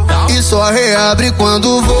lockdown e só reabre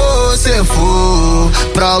quando você for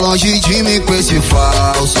pra longe de mim com esse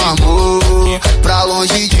falso amor. Pra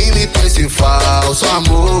longe de mim com esse falso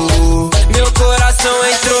amor. Meu coração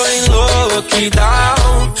entrou em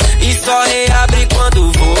lockdown e só reabre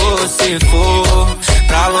quando você for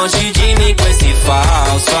pra longe de mim com esse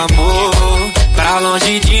falso amor. Pra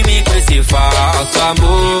longe de mim com esse falso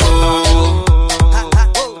amor.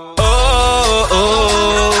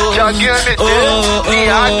 Tiaguinho MT,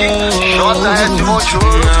 Niak, JS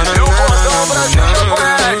Monchuru e o Bordão Brasil já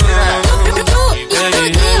conhece, né?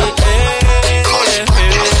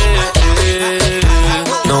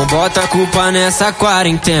 Não bota culpa nessa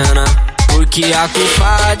quarentena, porque a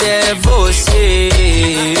culpada é você,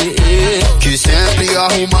 que sempre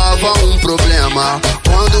arrumava um problema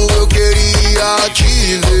quando eu queria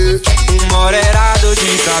te ver. Uma hora dor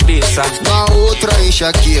de cabeça, na outra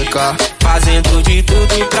enxaqueca, fazendo de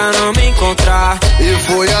tudo pra não me encontrar. E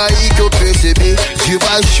foi aí que eu percebi,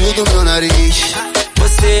 debaixo do meu nariz,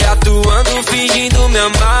 você atuando, fingindo me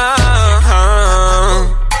amar.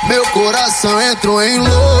 Meu coração entrou em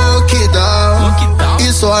lockdown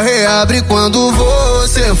e só reabre quando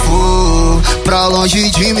você for pra longe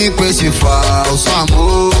de mim com esse falso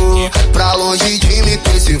amor. Pra longe de mim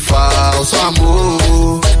com esse falso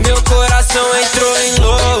amor. Meu coração entrou em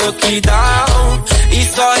lockdown e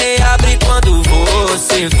só reabre quando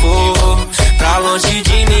você for pra longe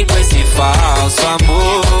de mim com esse falso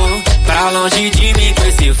amor. Pra longe de mim com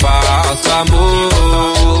esse falso amor.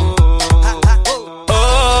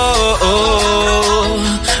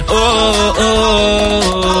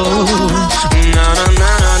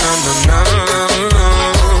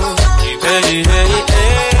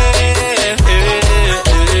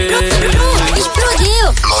 Explodiu!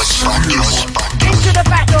 Into the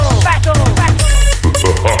battle.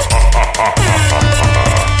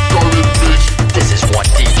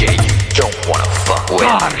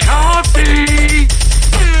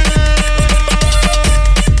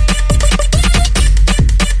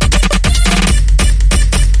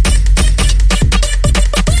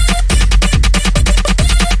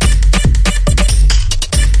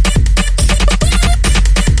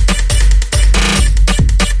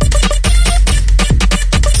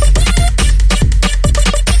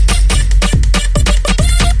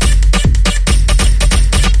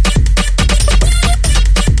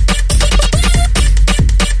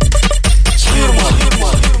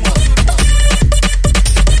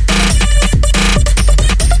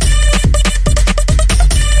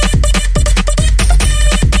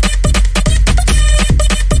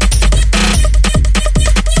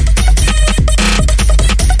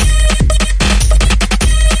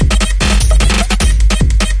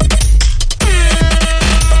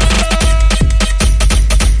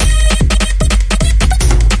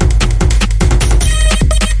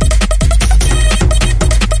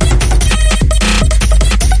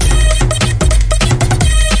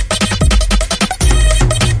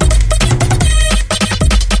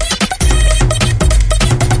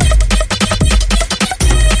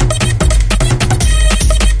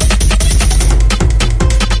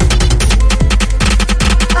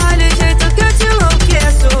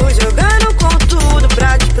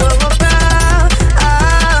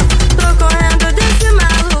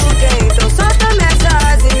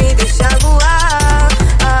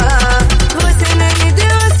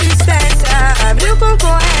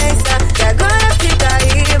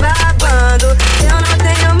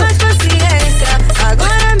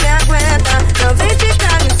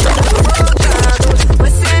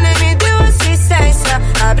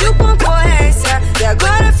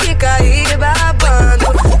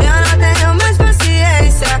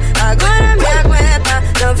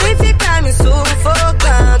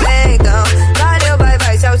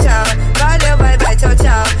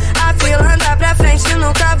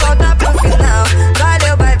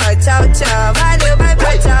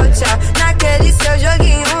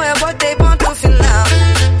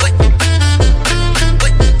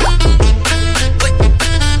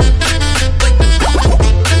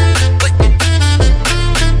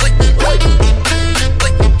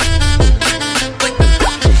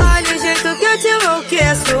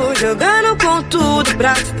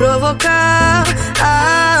 pra te provocar.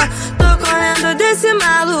 Tô correndo desse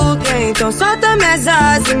maluco, então solta minhas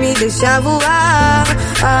asas e me deixa voar.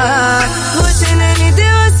 Você nem me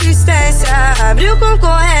deu assistência, abriu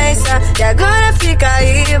concorrência e agora fica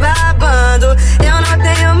aí babando. Eu não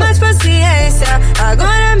tenho mais paciência,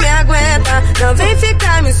 agora me aguenta, não vem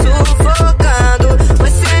ficar me sufocando.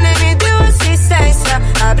 Você nem me deu assistência,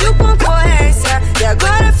 abriu concorrência e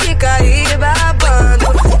agora fica aí babando.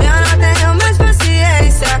 Eu não tenho mais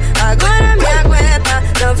paciência, agora me aguenta,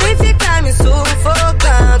 não vem ficar me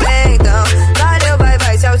sufocando. Então, valeu, vai,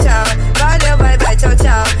 vai, tchau, tchau. Valeu, vai, vai, tchau,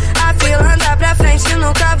 tchau. A fila anda pra frente,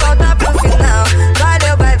 nunca volta pro final.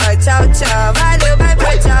 Valeu, vai, vai, tchau, tchau. Valeu, vai,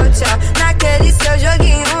 vai, tchau, tchau. Naquele seu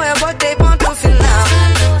joguinho eu botei ponto final.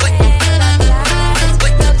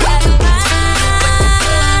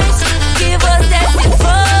 Que você se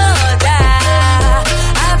foda,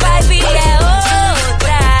 a vibe é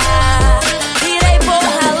outra. Virei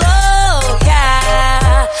porra louca,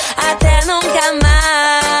 até nunca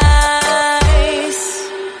mais.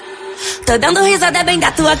 Tô dando risada bem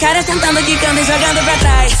da tua cara, sentando, quicando e jogando pra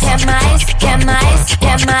trás. Quer mais, quer mais,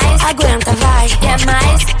 quer mais, aguenta, vai. Quer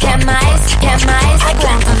mais, quer mais, quer mais,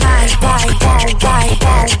 aguenta, vai, vai, vai, vai,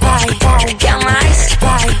 vai, vai, vai. Quer mais,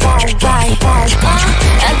 vai, vai, vai, vai,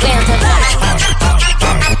 aguenta, vai.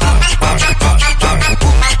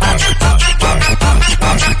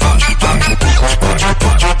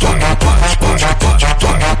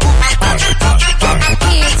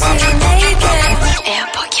 É um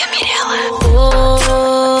pouquinho Mirella.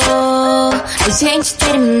 A gente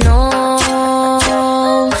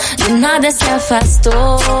terminou, do nada se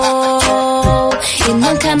afastou e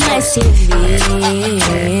nunca mais se viu.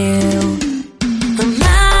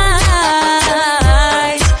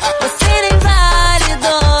 Mas você nem vale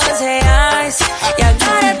R$2 e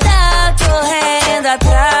agora tá correndo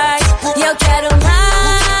atrás. E eu quero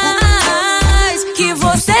mais, que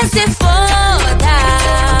você se foda.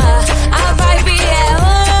 A vibe é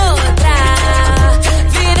outra,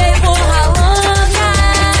 virei porra louca,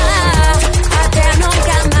 até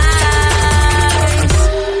nunca mais.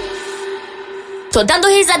 Tô dando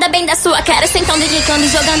risada bem da sua cara, sentando, quicando e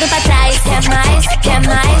jogando pra trás. Quer mais, quer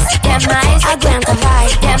mais, quer mais, aguenta, vai.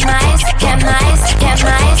 Quer mais, quer mais, quer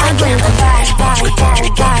mais, aguenta, vai, vai, vai,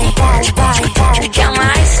 vai, vai, vai, vai. Quer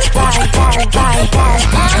mais, vai, vai, vai, vai,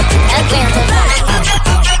 aguenta, vai.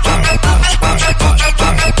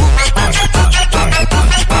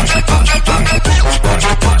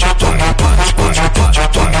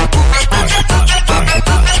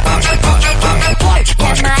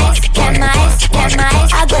 Quer mais, quer mais, quer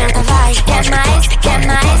mais, aguenta, vai. Quer mais, quer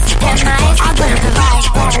mais, quer mais, aguenta, vai,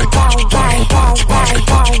 vai, vai, vai, vai,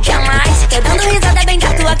 vai. Quer mais? Tô dando risada bem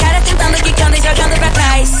da tua cara, sentando, quicando e jogando pra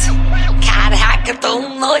trás. Caraca, tô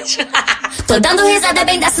um nojo. Tô dando risada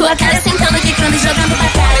bem da sua cara, sentando, quicando e jogando pra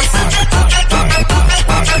trás.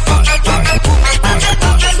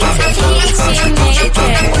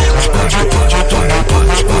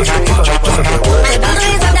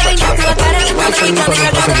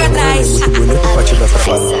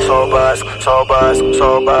 Só o básico, só o básico,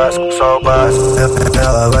 só o básico, só o básico.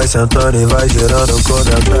 Ela vai sentando e vai girando o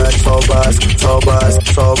comentário. Só o básico, só o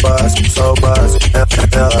básico, só o básico, só o básico.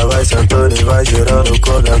 Ela vai sentando e vai girando o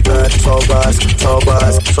comentário. Só o básico, só o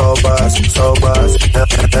básico, só o básico, só o básico.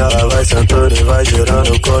 Ela vai sentando e vai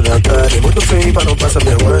girando o comentário. Nem muito feio pra não passar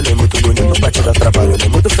vergonha, nem muito bonito pra te dar trabalho. Nem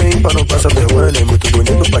muito feio pra não passar vergonha, nem muito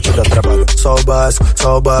bonito pra te dar trabalho. Só o básico,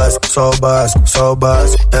 só o básico, só o básico, só o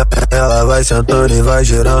básico. Ela vai sentando e vai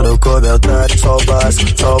girando o comentário. Só o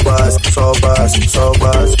básico, só o básico, só o básico, só o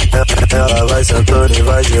básico. Ela vai sentando e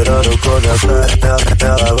vai girando o comentário.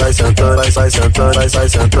 Ela vai sentando, vai sentando, vai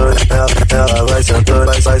sentando. Ela vai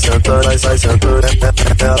sentando, vai sentando, vai sentando.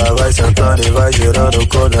 Ela vai sentando e vai girando o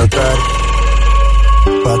comentário.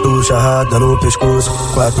 4 charrada no pescoço,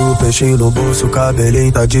 4 peixinhos no bolso, o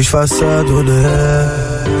cabelinho tá disfarçado, né?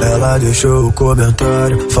 Ela deixou o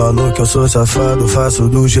comentário, falou que eu sou safado, faço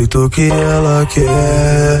do jeito que ela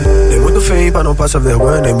quer. Nem muito feio pra não passar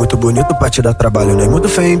vergonha, nem muito bonito pra te dar trabalho. Nem muito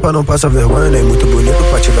feio pra não passar vergonha, nem muito bonito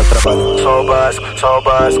pra te dar trabalho. Só o básico, só o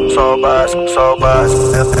básico, só o básico, só o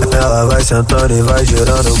básico. Ela vai sentando e vai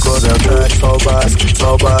girando o comentário. Só o básico,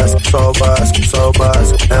 só o básico, só o básico, só o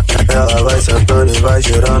básico. Ela vai sentando e vai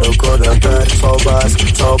girando o comentário. Só o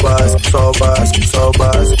básico, só o básico, só o básico, só o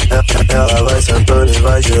básico. Ela vai sentando e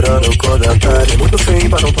vai girando o comentário. Nem muito feio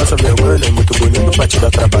pra não passar vergonha, nem muito bonito pra te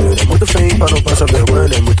dar trabalho. Nem muito feio pra não passar vergonha,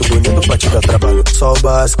 nem muito bonito pra te dar trabalho. só o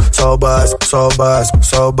básico, só o básico, só o básico,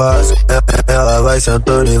 só o básico. Ela vai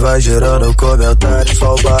sentando e vai gerando comentário.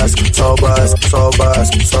 Só o básico, só o básico, só o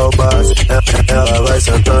básico, só o básico. Ela vai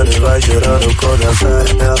sentando e vai gerando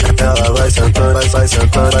comentário. Ela vai sentando, vai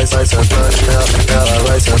sentando, vai sentando. Ela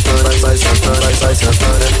vai sentando, vai sentando, vai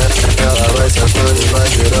sentando. Ela vai sentando e vai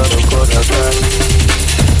gerando comentário.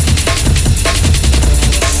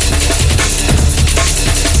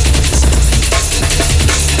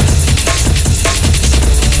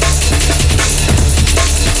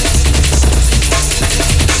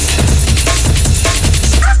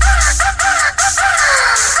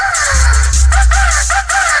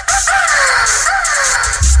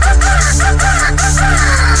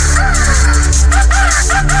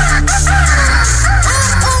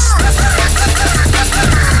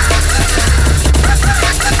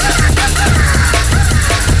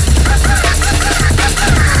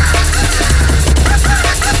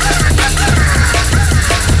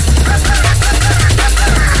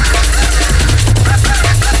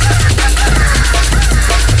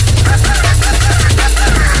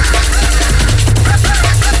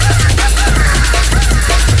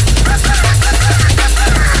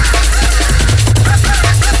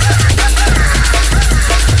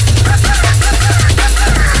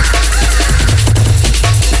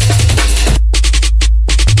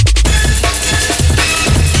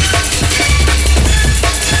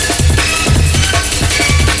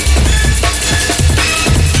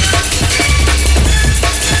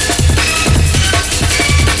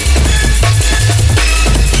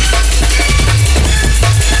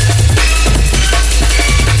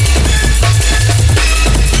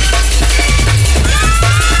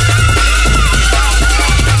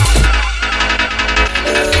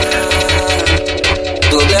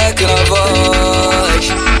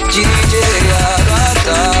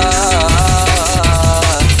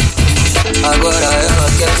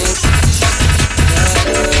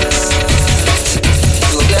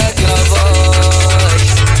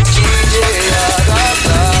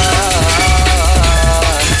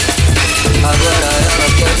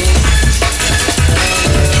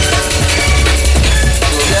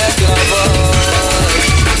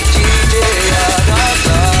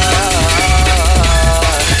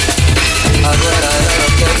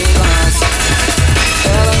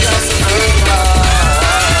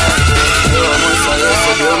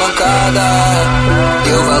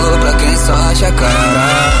 Deu valor pra quem só acha a cara,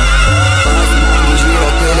 mas o mundo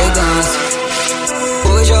gira com elegância.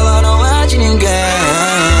 Hoje ela não é de ninguém.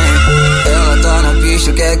 Ela tá na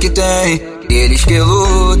pista, o que é que tem? Eles que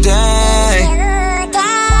lutem.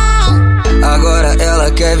 Agora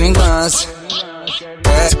ela quer vingança.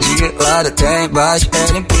 De lado tem baixo,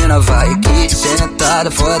 ela empina, vai aqui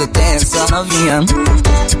sentada, fora tem essa novinha.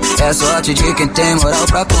 É sorte de quem tem moral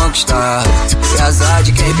pra conquistar, e azar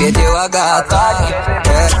de quem perdeu a gata.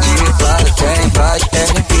 De lado tem baixo,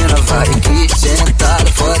 ela empina, vai aqui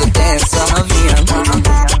sentada, fora tem essa novinha.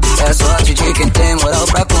 É sorte de quem tem moral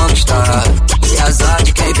pra conquistar, e azar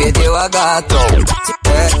de quem perdeu a gata.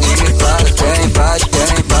 De lado tem baixo,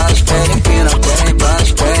 ela empina, tem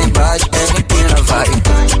baixo, ela empina, vai.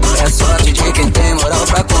 É sorte de quem tem moral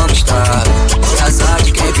pra conquistar, e azar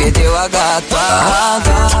de quem perdeu a gata. A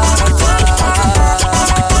gata,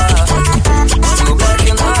 o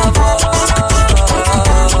back na voz.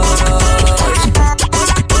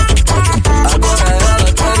 Agora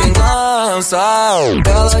ela quer vingança.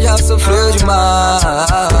 Ela já sofreu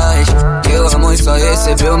demais. Deu amor e só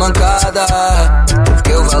recebeu mancada.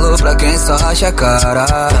 Deu valor pra quem só acha a cara,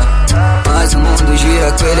 mas o mundo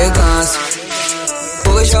gira com elegância.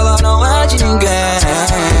 Hoje ela não é de ninguém.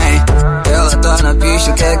 Ela tá na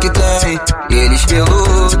pista, o que é que tem? Eles que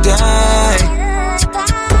lutem.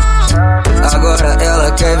 Agora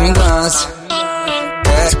ela quer vingança.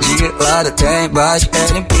 De lado tem baixo,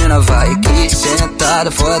 ela empina, vai aqui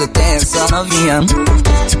sentada, fora tem essa novinha.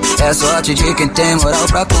 É sorte de quem tem moral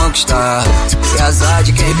pra conquistar, e azar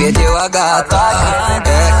de quem perdeu a gata.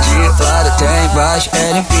 De lado tem baixo,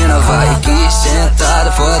 ela empina, vai aqui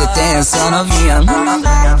sentada, fora tem essa novinha.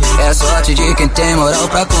 É sorte de quem tem moral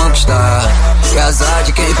pra conquistar, e azar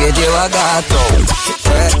de quem perdeu a gata.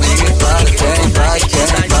 De lado tem baixo,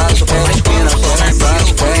 ela empina,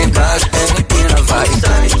 tem baixo, ela empina, vai.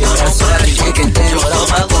 É sorte de quem tem moral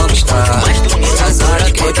pra conquistar, e azar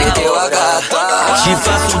de quem perdeu a gata. Te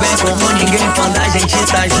faço bem como ninguém, quando a gente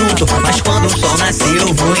tá junto, mas quando o sol nasce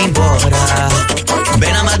eu vou embora.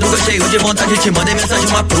 Bem na madruga, cheio de vontade, te mandei mensagem,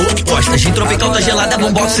 uma proposta. Gin tropical tá gelada,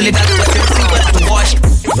 boombox ligado, vai ser 50, tu gosta.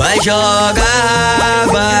 Vai jogar,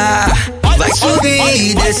 vai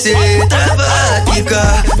subir e descer, trava,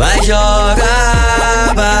 quica. Vai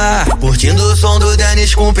jogar, Curtindo o som do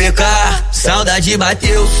Dennis com PK. Saudade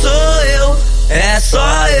bateu, sou eu. É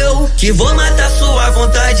só eu que vou matar sua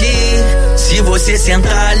vontade. Se você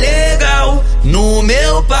sentar legal no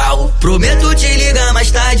meu pau, prometo te ligar mais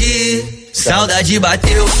tarde. Saudade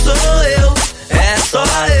bateu, sou eu. É só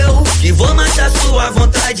eu que vou matar sua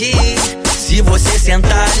vontade. Se você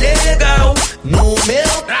sentar legal no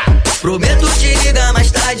meu, prometo te ligar mais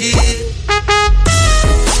tarde.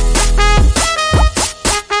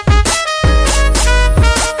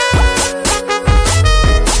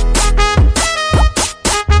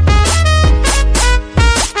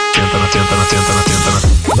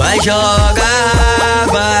 Vai jogar,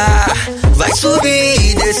 vai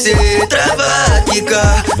subir e descer, trava,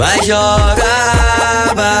 quica. Vai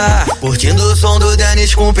jogar, curtindo o som do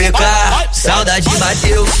Dennis com PK. Saudade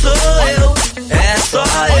bateu, sou eu. É só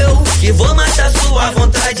eu que vou matar sua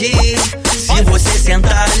vontade. Se você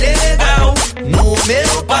sentar legal no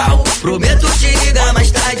meu pau, prometo te ligar mais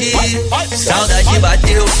tarde. Saudade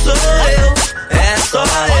bateu, sou eu. É só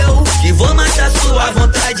eu que vou matar sua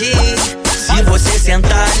vontade. Se você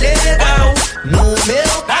sentar legal no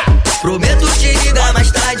meu, prometo te ligar mais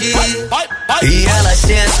tarde. E ela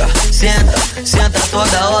senta, senta, senta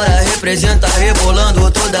toda hora, representa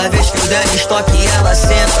rebolando toda vez que o Dennis toca. E ela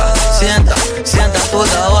senta, senta, senta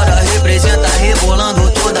toda hora, representa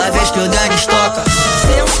rebolando toda vez que o Dennis toca.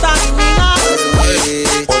 Senta menina,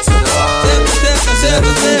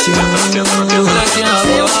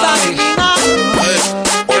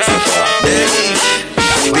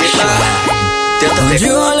 senta de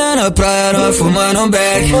rolê na praia, nós fumando um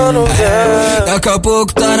beck. Daqui a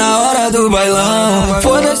pouco tá na hora do bailão.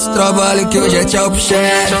 Foda-se o trabalho que hoje é tchau pro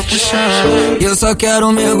chefe. Eu só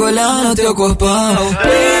quero mergulhar no teu corpão.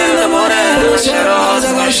 Linda, morena,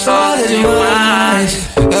 cheirosa, gostosa demais.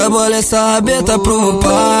 Rebola essa rabeta pro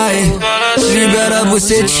pai. Libera a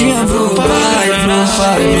bucetinha pro pai, pro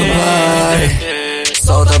pai, pro pai.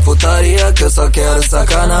 Solta a putaria que eu só quero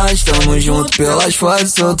sacanagem. Tamo junto pelas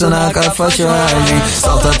fotos, solto na cafaixagem.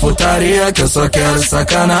 Solta a putaria que eu só quero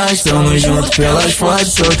sacanagem. Tamo junto pelas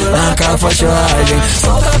fotos, solto na cafaixagem.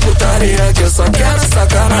 Solta a putaria que eu só quero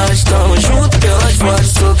sacanagem. Tamo junto pelas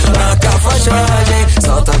fotos, solto na cafaixagem.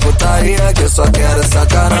 Solta a putaria que eu só quero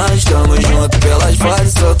sacanagem. Tamo junto pelas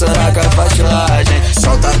fotos, solto na cafaixagem.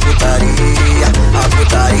 Solta a putaria do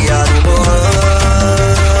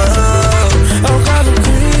morrão. É o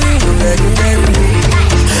cavuquinho,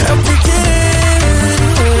 é o pequeno.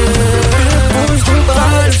 Depois do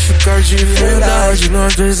baile, ficar de verdade,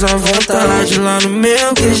 nós dois à vontade. Lá no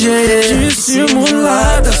meu QG,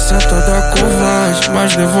 dissimulada, cê é toda covarde,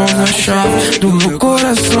 mas devolve a chave do meu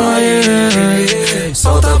coração, yeah.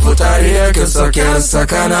 Solta a putaria que eu só quero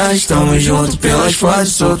sacanagem. Tamo junto pelas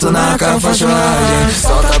fotos, solto na cafaixagem.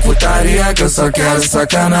 Solta a putaria que eu só quero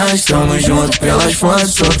sacanagem. Tamo junto pelas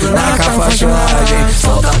fotos, solto na cafaixagem.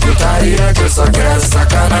 Solta a putaria que eu só quero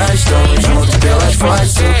sacanagem. Tamo junto pelas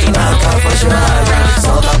fotos, solto na cafaixagem.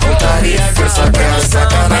 Solta a putaria que eu só quero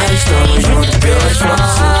sacanagem. Tamo junto pelas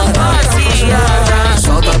fotos, solto na cafaixagem.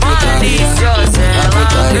 Solta a putaria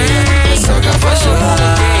que eu só quero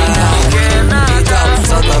sacanagem.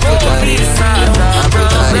 Solta a putaria,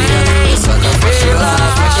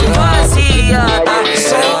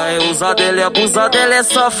 só ela é usada, ela é abusada, ela é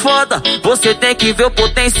só foda. Você tem que ver o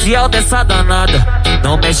potencial dessa danada.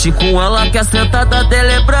 Não mexe com ela que a sentada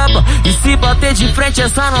dela é braba. E se bater de frente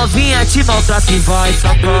essa novinha te maltrata e vai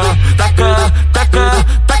tacar, tacar, tacar,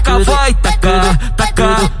 tacar, vai tacar,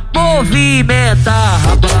 tacar. Movimenta a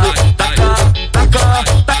raba, tacar, tacar,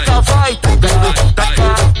 tacar, vai tacar,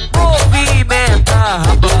 tacar. Movimenta a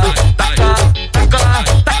raba, tacar, tacar,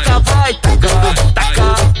 tacar, vai tacar,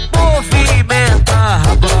 tacar. Movimenta a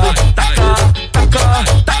raba, tacar, tacar,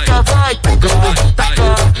 tacar, vai tacar,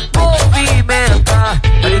 tacar. Movimenta,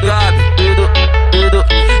 tá ligado? Tudo.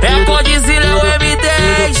 É Condizila, é o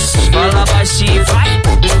M10. Fala baixinho, vai.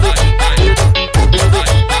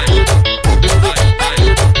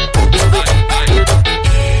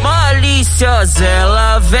 Maliciosa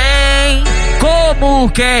ela vem como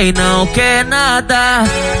quem não quer nada,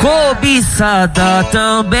 cobiçada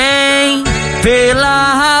também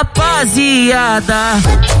pela rapaziada.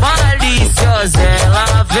 Maliciosa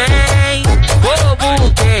ela vem como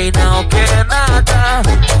quem não quer nada,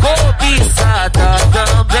 cobiçada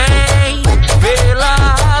também pela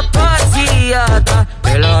rapaziada.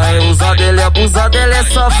 Ela é usada, ela é abusada, ela é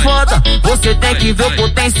só foda. Você tem que ver o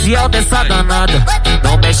potencial dessa danada.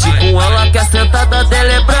 Não mexe com ela que a sentada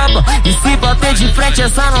dela é braba. E se bater de frente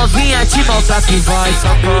essa novinha te maltrata e vai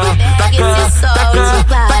tacar, tacar, tacar,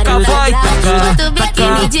 tacar, vai tacar,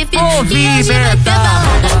 tacar. Movimenta,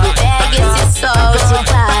 pega esse sol, te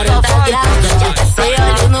para,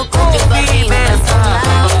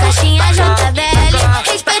 caixinha JBL,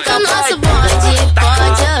 respeita o nosso bonde,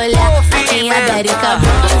 pode olhar. Marquinha Dérica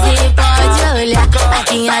Bronze, pode olhar.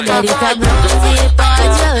 Marquinha Dérica Bronze,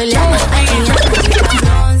 pode olhar. Marquinha Dérica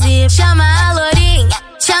Bronze. Chama a lourinha,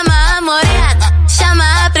 chama a morena,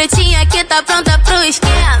 chama a pretinha que tá pronta pro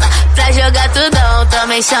esquema. Pra jogar tudão,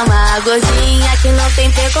 também chama a gordinha que não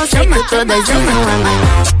tem preconceito, todas usam a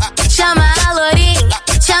marca. Chama a lourinha,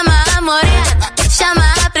 chama a morena, chama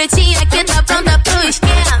a pretinha que tá pronta pro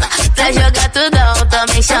esquema. Pra jogar tudão,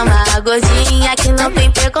 também chama a gordinha que não tem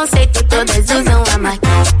preconceito, todas usam a marca.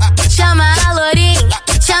 Chama a lourinha,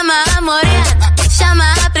 chama a morena, chama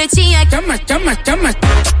a pretinha que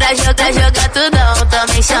pra jogar tudão,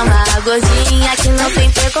 também chama a gordinha que não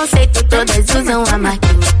tem preconceito, todas usam a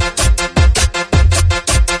marquinha.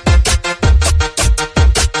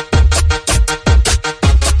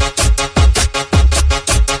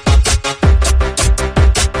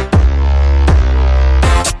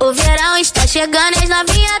 O verão está chegando, as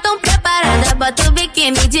novinhas tão preparadas. Bota o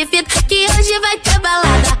biquíni de fita que hoje vai ter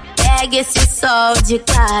balada. Pega esse sol de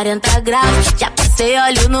 40 graus, já passei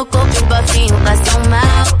óleo no corpo, bafinho passam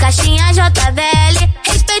mal. Caixinha JBL,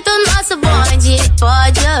 respeita o nosso bonde,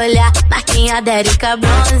 pode olhar. Marquinha Dérica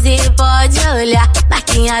Bronze, pode olhar.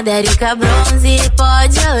 Marquinha Dérica Bronze,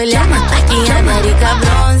 pode olhar. Marquinha Dérica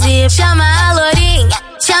Bronze. Chama a lourinha,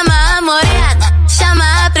 chama a morena,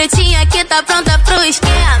 chama a pretinha que tá pronta pro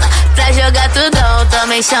esquema. Pra jogar tudão,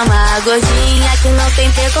 também chama a gordinha que não tem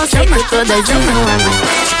preconceito, todas usam a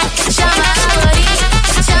marca. Chama a lourinha,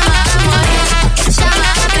 chama a morena, chama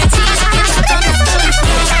a pretinha que tá pronta pro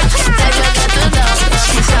esquema. Pra jogar tudão,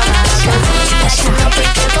 também chama a gordinha que não tem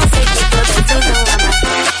preconceito, todas usam a marca.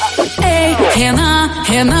 Ei,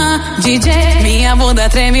 Renan, DJ, minha bunda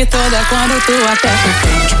treme toda quando tu aperta o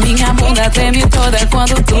play. Minha bunda treme toda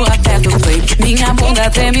quando tu aperta o play. Minha bunda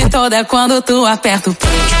treme toda quando tu aperta o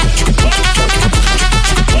play.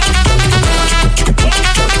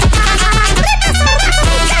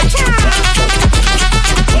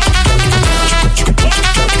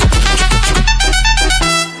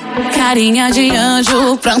 Carinha de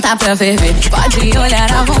anjo, pronta pra ferver. Pode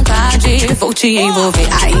olhar à vontade, vou te envolver.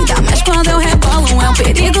 Ainda mais quando eu rebolo, é um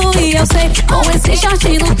perigo e eu sei. Com esse short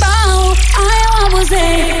no tal, eu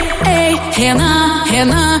abusei. Ei,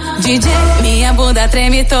 Renan, DJ, minha bunda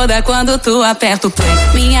treme toda quando tu aperta o play.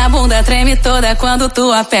 Minha bunda treme toda quando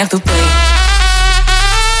tu aperta o play.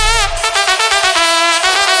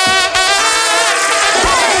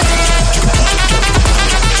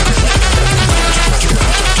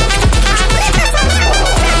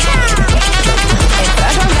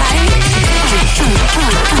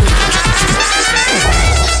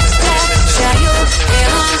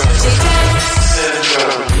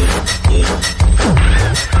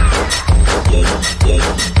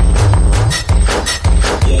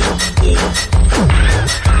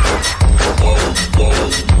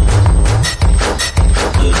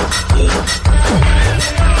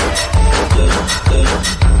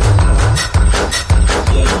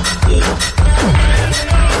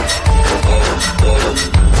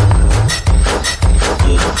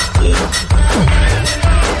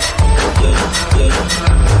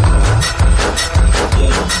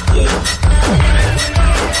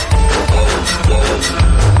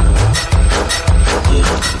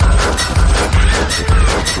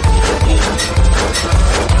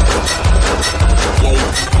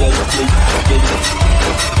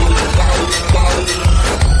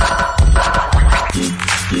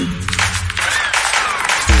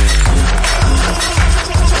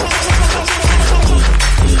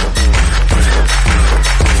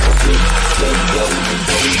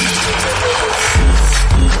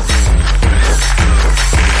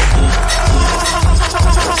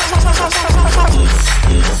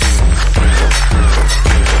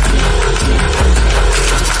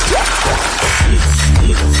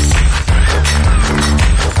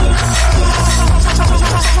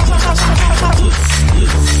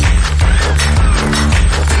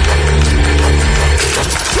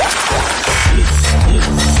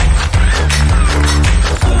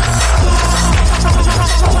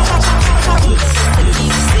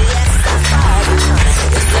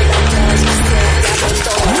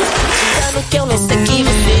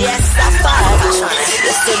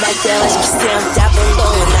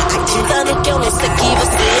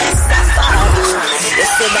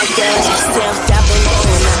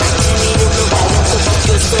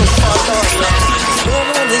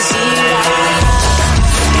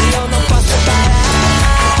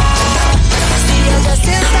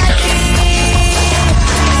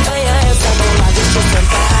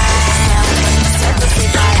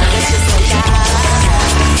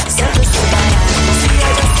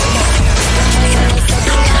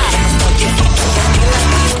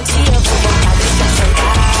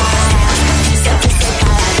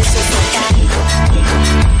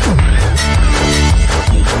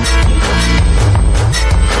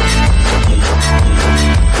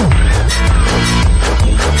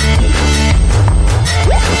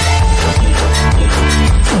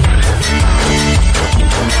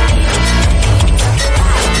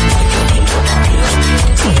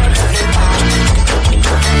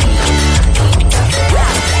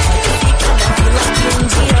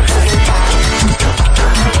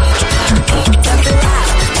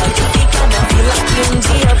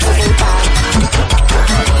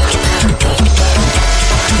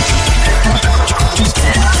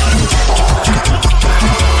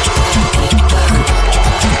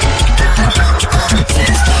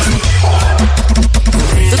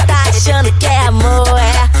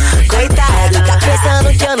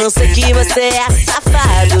 você é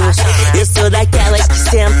safado. Eu sou daquelas que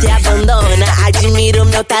sempre abandona. Admiro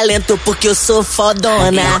meu talento porque eu sou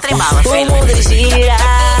fodona. O mundo gira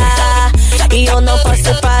e eu não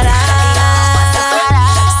posso parar.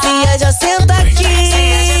 Se hoje eu sento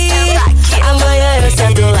aqui, amanhã eu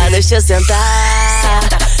sento lá, deixa eu sentar.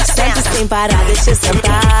 Sento sem parar, deixa eu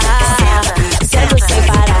sentar. Sento sem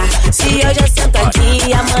parar. Se hoje eu sento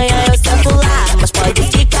aqui, amanhã eu sento lá. Mas pode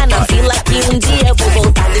ficar na fila que um dia eu vou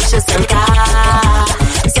voltar, deixa eu sentar.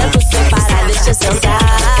 Sento sem parar, deixa eu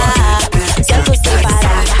sentar. Sento sem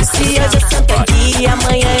parar. Se hoje eu sento aqui,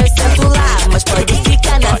 amanhã eu sento lá. Mas pode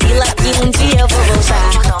ficar na fila que um dia eu vou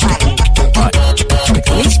voltar.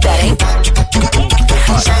 Me espera, hein?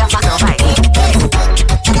 Chega, facão, vai.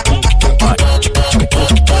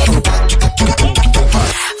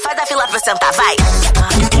 Faz a fila pra eu sentar, vai.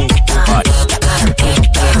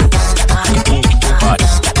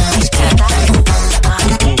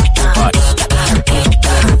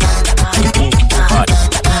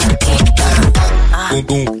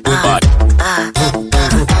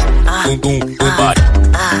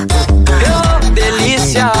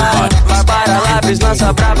 Delícia, vai para lápis,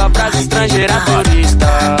 lança brava pras estrangeiras turistas.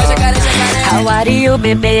 How are you,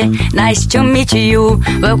 bebê? Nice to meet you.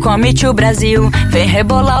 Welcome to Brasil. Vem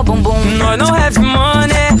rebolar o bumbum. Nós não have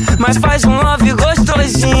money, mas faz um love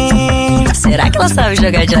gostosinho. Será que ela sabe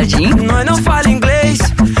jogar de ladinho? Nós não fala inglês,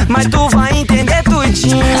 mas tu vai entender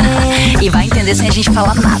tudinho. E vai entender sem a gente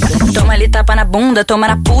falar nada. Toma ali tapa na bunda, toma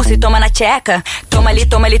na pulsa e toma na tcheca. Toma ali,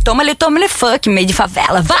 toma ali, toma ali, toma ali, fuck, meio de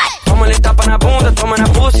favela, vai! Toma ali tapa na bunda, toma na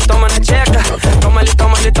pulsa e toma na tcheca. Toma ali,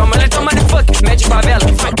 toma ali, toma ali, toma ali, fuck, meio de favela,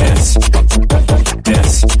 vai! Desce,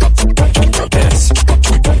 desce, desce,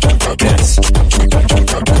 desce.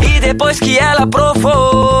 E depois que ela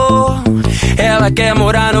provou, ela quer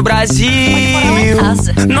morar no Brasil.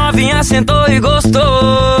 Novinha sentou e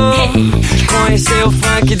gostou. Conheceu o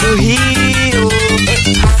funk do Rio.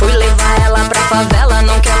 Fui levar ela pra favela,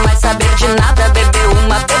 não quer mais saber de nada. Bebeu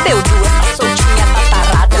uma, bebeu duas, tá soltinha, tá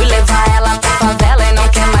parada. Fui levar ela pra favela e não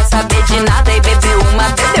quer mais saber de nada. E bebeu uma,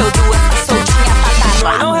 bebeu duas, tá soltinha, tá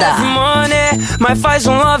parada. Não have money, mas faz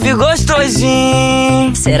um love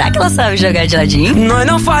gostosinho. Será que ela sabe jogar de ladinho? Nós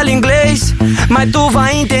não fala inglês, mas tu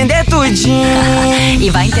vai entender tudinho. E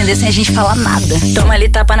vai entender sem a gente falar nada. Toma ali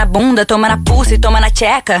tapa na bunda, toma na pulsa e toma na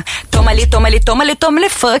tcheca. Toma ali, toma ali, toma ali, toma ali,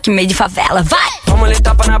 fuck, meio de favela, vai! Toma ali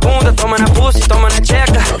tapa na bunda, toma na pulsa e toma na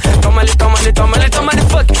tcheca. Toma ali, toma ali, toma ali, toma ali,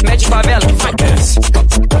 fuck, meio de favela, vai! Desce,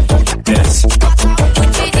 desce.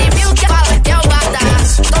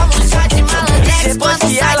 Depois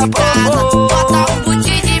que ela provou,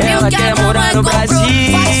 ela quer morar no Brasil.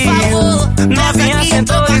 Novinha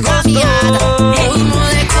sentou e gostou.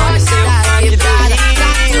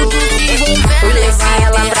 Fui levar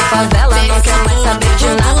ela pra favela, não quer mais saber de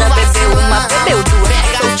nada. Bebeu uma, bebeu duas,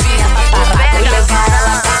 soltinha, tá parada. Fui levar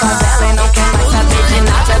ela pra favela e não quer mais saber de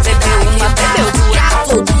nada. Bebeu uma, bebeu duas.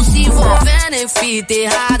 Tudo se envolvendo em fita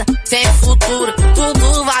errada, sem futuro,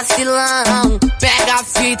 tudo vacilão. Pega a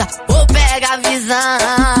fita ou pega a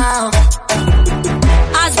visão.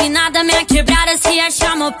 As mina da minha quebrada se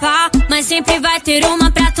acham mopá, mas sempre vai ter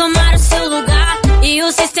uma pra tomar o seu lugar. E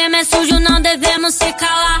o sistema é sujo, não devemos se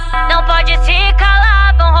calar. Não pode se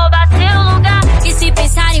calar, vão roubar seu lugar. E se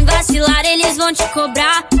pensar em vacilar, eles vão te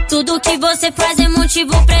cobrar. Tudo que você faz é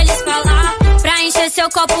motivo pra eles falar. Pra encher seu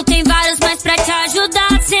copo tem vários, mas pra te ajudar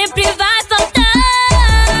sempre vai faltar.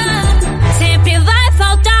 Sempre vai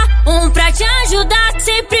faltar um pra te ajudar,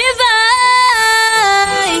 sempre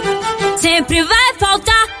vai. Sempre vai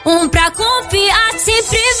faltar um pra confiar,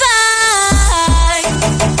 sempre vai.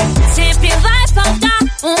 Sempre vai faltar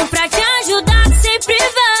um pra te ajudar, sempre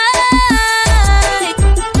vai.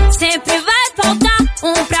 Sempre vai faltar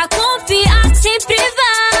um pra confiar, sempre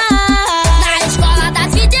vai. Na escola da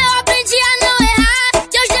vida eu aprendi a não errar.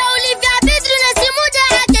 Deus deu o livre-arbítrio nesse mundo,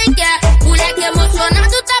 erra quem quer. Moleque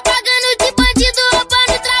emocionado tá pagando de bandido,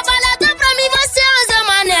 roubando trabalhador. Pra mim você usa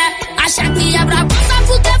mané. Acha que é brabo só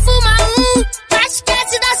porque fuma um. Mas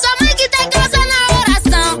esquece da sua mãe que tem causa na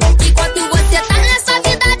oração. Enquanto você tá nessa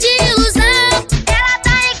vida de ilusão, ela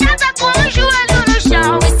tá em casa com o joelho no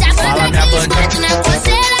chão. Isso é banda que esconde, né?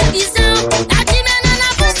 Você é visão. Tá de menor na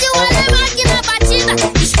frente, o olho aqui na batida.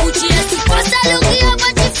 Escute esse conselho que eu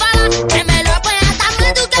vou te falar. É melhor apanhar da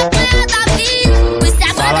mãe do que apanhar da vida. Isso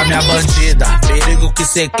é Fala minha bandida, perigo que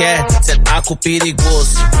cê quer, cê tá com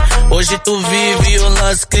perigoso. Hoje tu vive o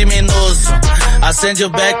lance criminoso. Acende o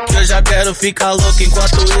beck que eu já quero ficar louco.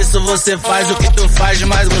 Enquanto isso você faz o que tu faz de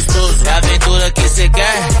mais gostoso. É a aventura que cê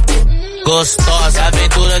quer? Gostosa. É a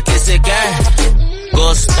aventura que cê quer? Gostosa.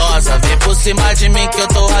 gostosa. Vem por cima de mim que eu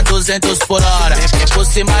tô a 200 por hora. Vem por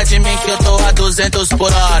cima de mim que eu tô a 200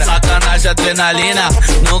 por hora. Sacanagem, adrenalina,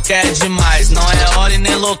 não quer demais. Não é hora e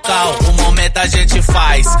nem local, o momento a gente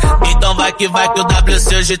faz. Então vai que o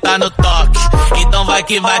WC hoje tá no toque. Então vai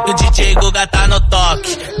que o DJ Guga tá no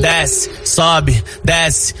toque. Desce, sobe,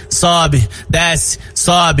 desce, sobe, desce,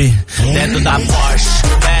 sobe. Dentro da Porsche.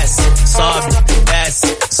 Desce, sobe,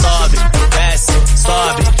 desce, sobe, desce,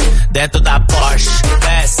 sobe. Dentro da Porsche.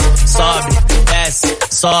 Desce, sobe, desce,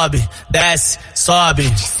 sobe, desce,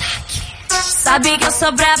 sobe. Sabe que eu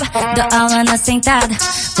sou braba, dou aula na sentada.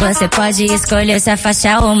 Você pode escolher se é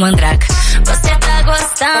faixa ou mandraca. Você tá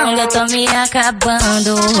gostando, eu tô me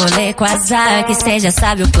acabando. Rolê com azar, que cê já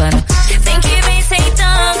sabe o plano. Vem que vem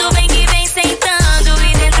sentando, vem que vem sentando.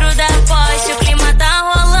 E dentro da Porsche o clima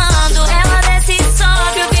tá rolando. Ela desce e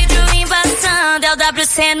sobe, o vidro embaçando. É o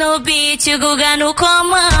WC no beat, o Guga no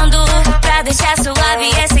comando. Pra deixar suave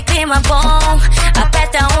esse clima bom,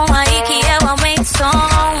 aperta um aí que eu aumento o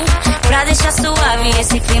som. Pra deixar suave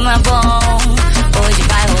esse clima bom, hoje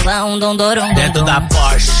vai rolar um dondorom. Dentro da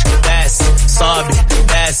Porsche, desce, sobe,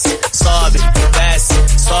 desce, sobe, desce,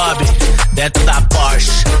 sobe. Dentro da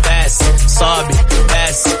Porsche, desce, sobe,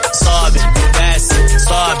 desce, sobe, desce,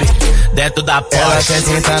 sobe. Dentro da Porsche. Ela quer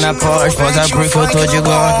sentar na Porsche, posa porque eu tô de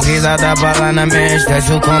golpe. Risada bala na mente,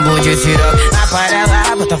 desce o combo de sirope. Na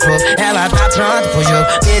panela, bota fogo, ela tá pronta pro jogo.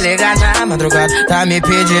 Me liga na madrugada, tá me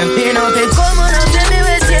pedindo. E não tem como não ter meu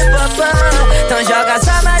esse papão. Então joga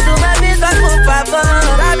só mais uma vez, só por favor.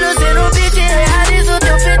 WC no beat, realiza o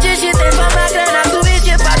teu fetiche. Tem fama, grana,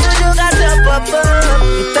 suíte pra tu jogar teu papão.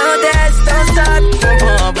 Então desce, então sobe,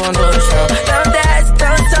 com o bumbum no chão. Então desce,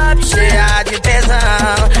 então sobe, cheia de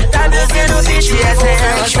tesão. WC no beat é sem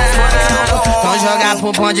emoção. Então joga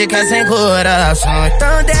pro bonde que é sem coração.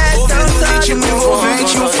 Então desce, então sobe,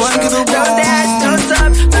 envolvente, o funk do bom. Então desce, então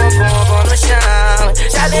sobe, com o bumbum no chão.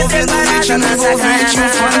 Já vem preparada na sacanagem.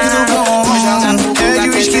 É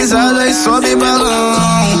de esquisada e sobe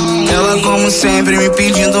balão. Ela como sempre me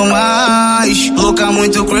pedindo mais. Louca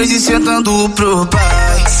muito crazy sentando pro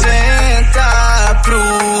pai. Senta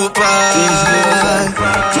pro pai.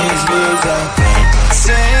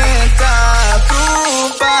 Senta pro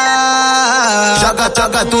pai. Joga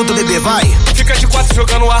tudo, bebê, vai. Fica de 4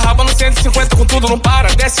 jogando a raba no 150 com tudo, não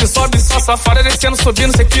para. Desce, sobe, só safada, descendo,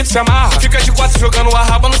 subindo, cê quita, se amarra. Fica de 4 jogando a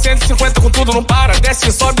raba no 150 com tudo, não para.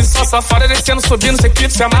 Desce, sobe, só safada, descendo, subindo, cê quita,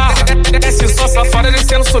 se amarra. Desce, só safada,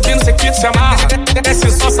 descendo, subindo, cê quita, se amarra.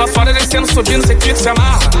 Desce, só safada, descendo, subindo, cê quita, se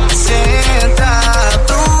amarra. Senta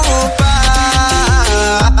pro pai.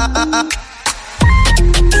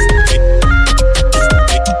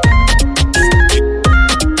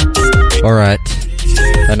 Alright,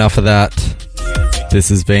 enough of that. This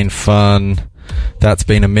has been fun. That's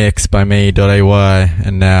been a mix by me, Dot.AY,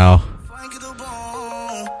 and now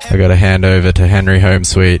I gotta hand over to Henry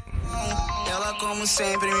Homesweet.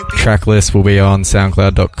 Track list will be on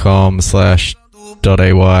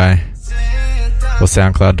soundcloud.com/.ay or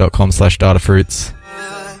soundcloud.com/datafruits.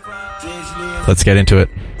 Let's get into it.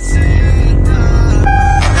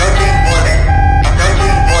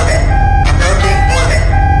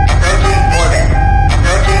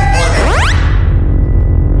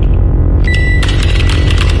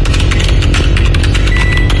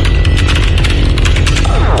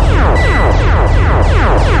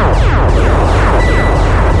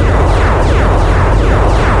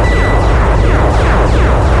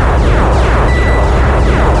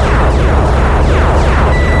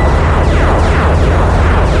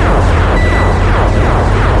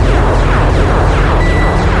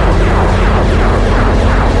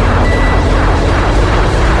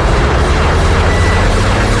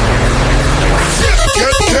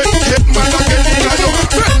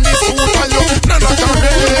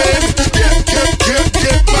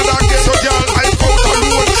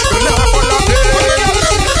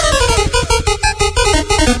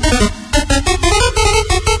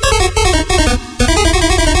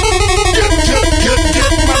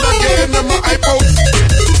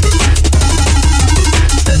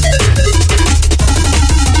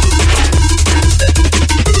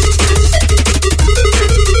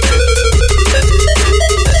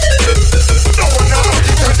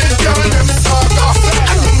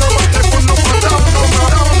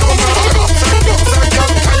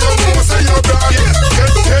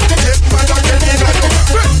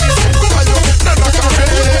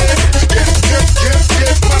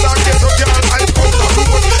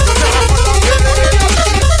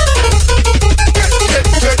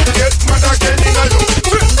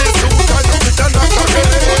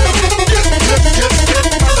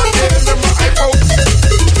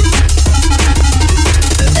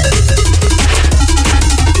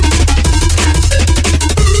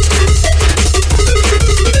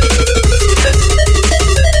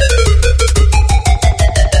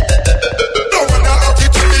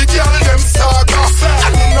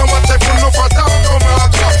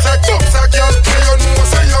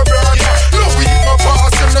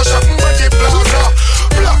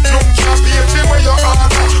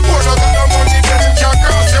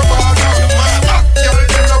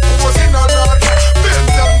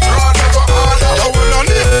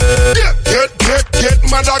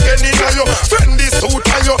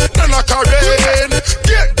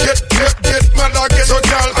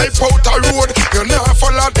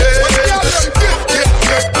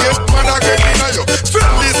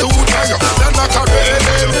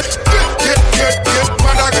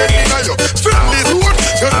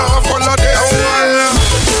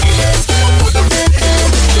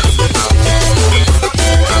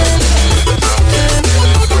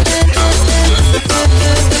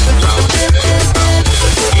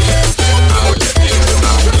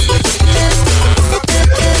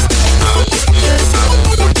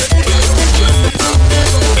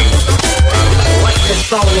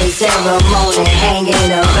 phony ceremony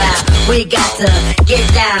hanging around. We got to get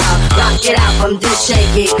down, rock it out from this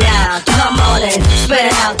shaky ground. Come on and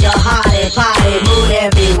spread out your hearty party mood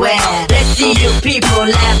everywhere. Let's see you people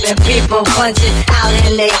laughing, people punching out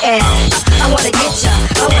in the air. I wanna get ya,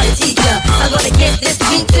 I wanna teach ya, I'm gonna get this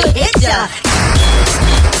beat to hit ya.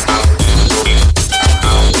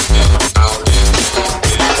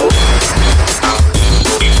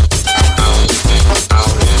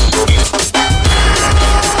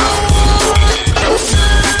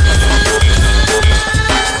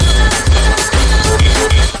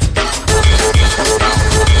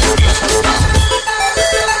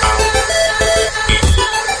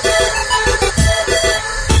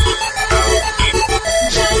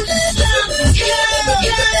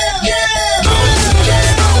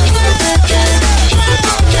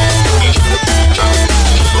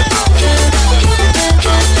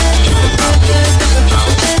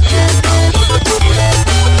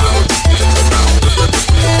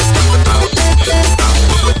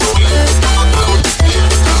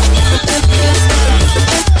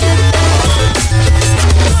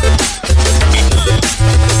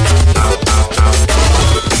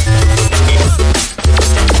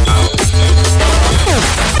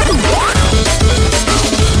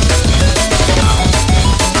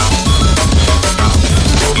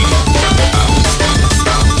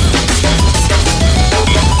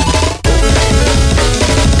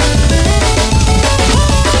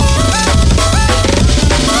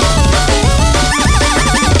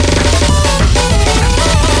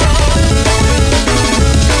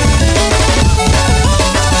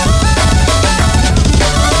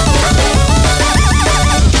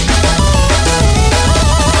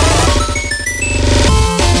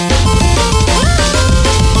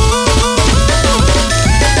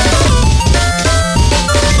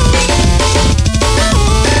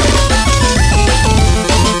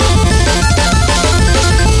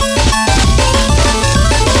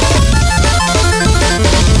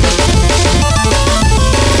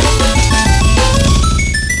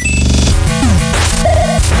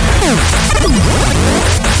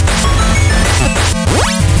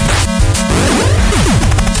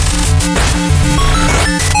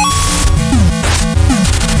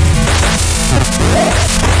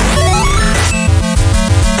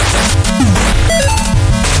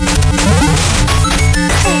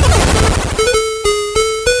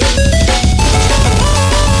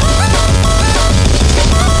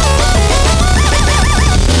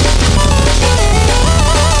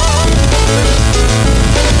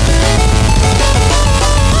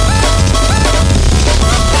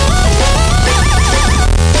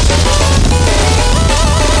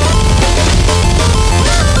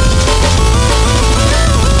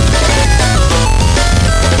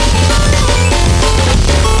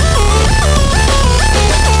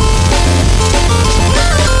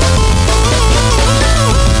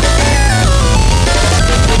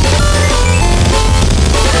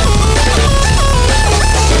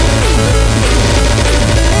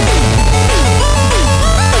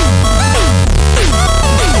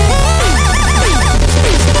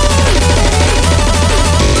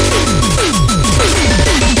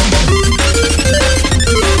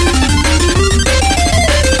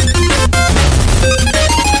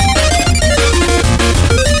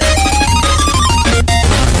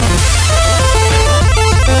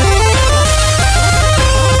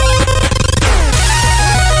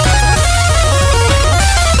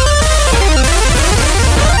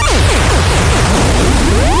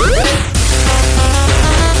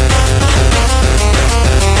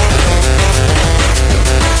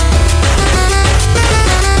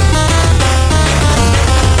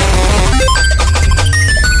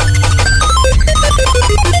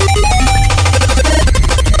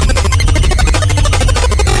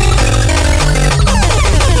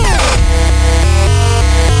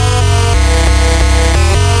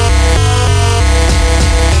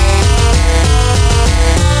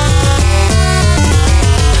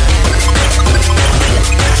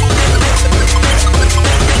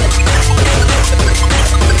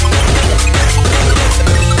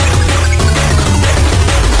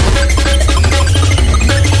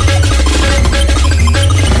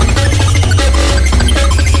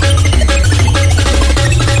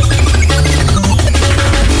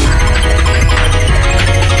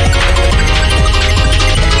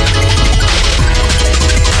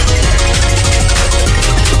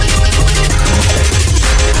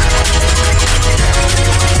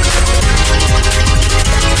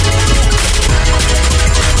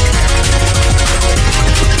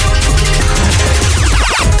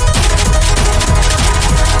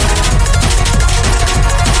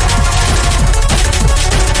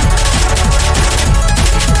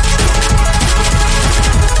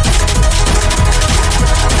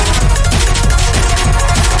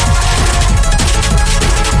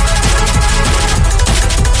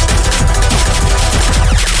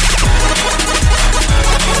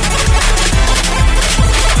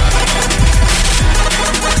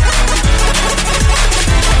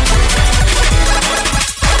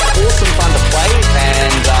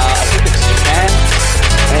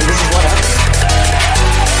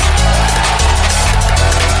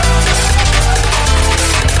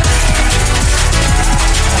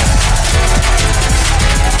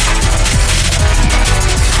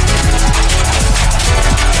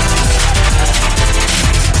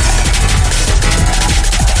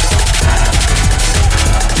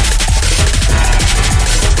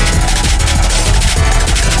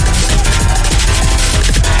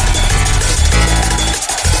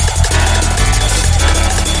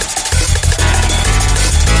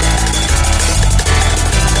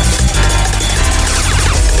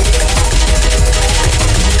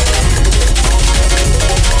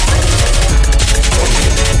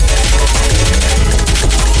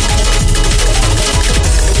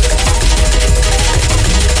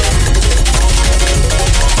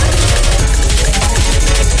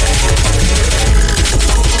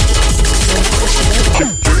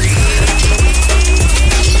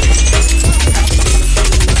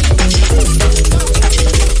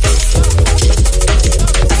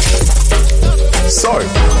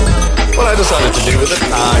 to do with it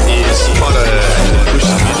is try to push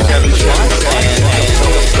the music out of the track